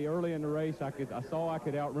honesty, early in the race, I saw I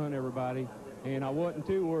could outrun everybody. And I wasn't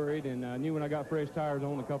too worried, and I knew when I got fresh tires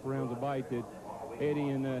on a couple rounds of bite that Eddie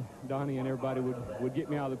and Donnie and everybody would get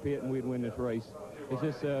me out of the pit and we'd win this race. It's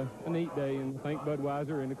just a neat day, and thank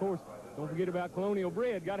Budweiser. And, of course, don't forget about Colonial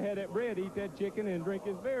Bread. Got to have that bread, eat that chicken, and drink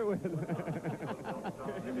his beer with it.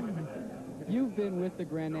 You've been with the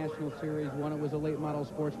Grand National Series when it was a late model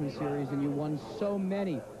sportsman series, and you won so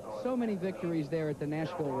many victories there at the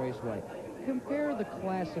Nashville Raceway. Compare the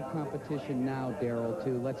class of competition now, Darrell,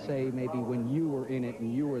 to, let's say, maybe when you were in it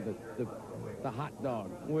and you were the hot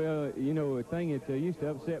dog. Well, you know, a thing that used to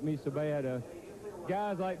upset me so bad,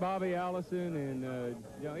 guys like Bobby Allison and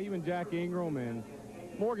you know, even Jack Ingram and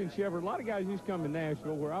Morgan Shepherd, a lot of guys used to come to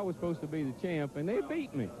Nashville where I was supposed to be the champ, and they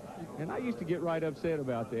beat me. And I used to get right upset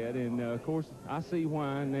about that. And, of course, I see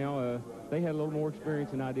why now. They had a little more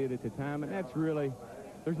experience than I did at the time, and that's really,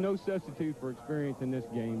 there's no substitute for experience in this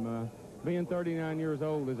game. Being 39 years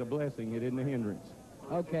old is a blessing. It isn't a hindrance.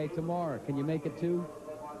 Okay, tomorrow, can you make it too?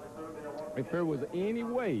 If there was any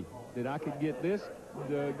way that I could get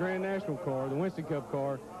the Grand National car, the Winston Cup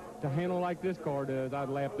car, to handle like this car does, I'd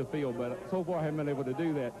lap the field. But so far, I haven't been able to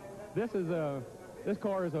do that. This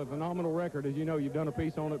car is a phenomenal record. As you know, you've done a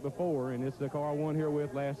piece on it before, and it's the car I won here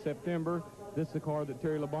with last September. This is the car that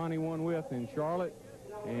Terry Labonte won with in Charlotte.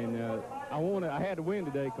 And I had to win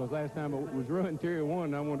today because last time it was run, Terry won,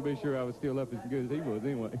 and I wanted to be sure I was still up as good as he was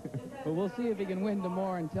anyway. Well, we'll see if he can win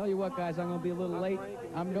tomorrow. And tell you what, guys, I'm going to be a little late.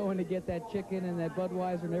 I'm going to get that chicken and that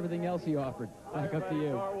Budweiser and everything else he offered. Back up to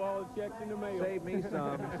you. Checks in the mail. Save me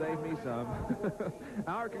some. Save me some.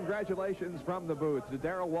 Our congratulations from the booth to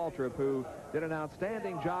Darrell Waltrip, who did an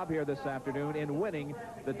outstanding job here this afternoon in winning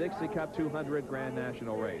the Dixie Cup 200 Grand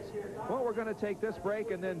National race. Well, we're going to take this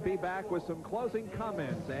break and then be back with some closing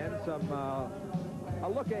comments and some a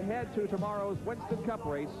look ahead to tomorrow's Winston Cup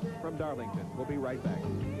race from Darlington. We'll be right back.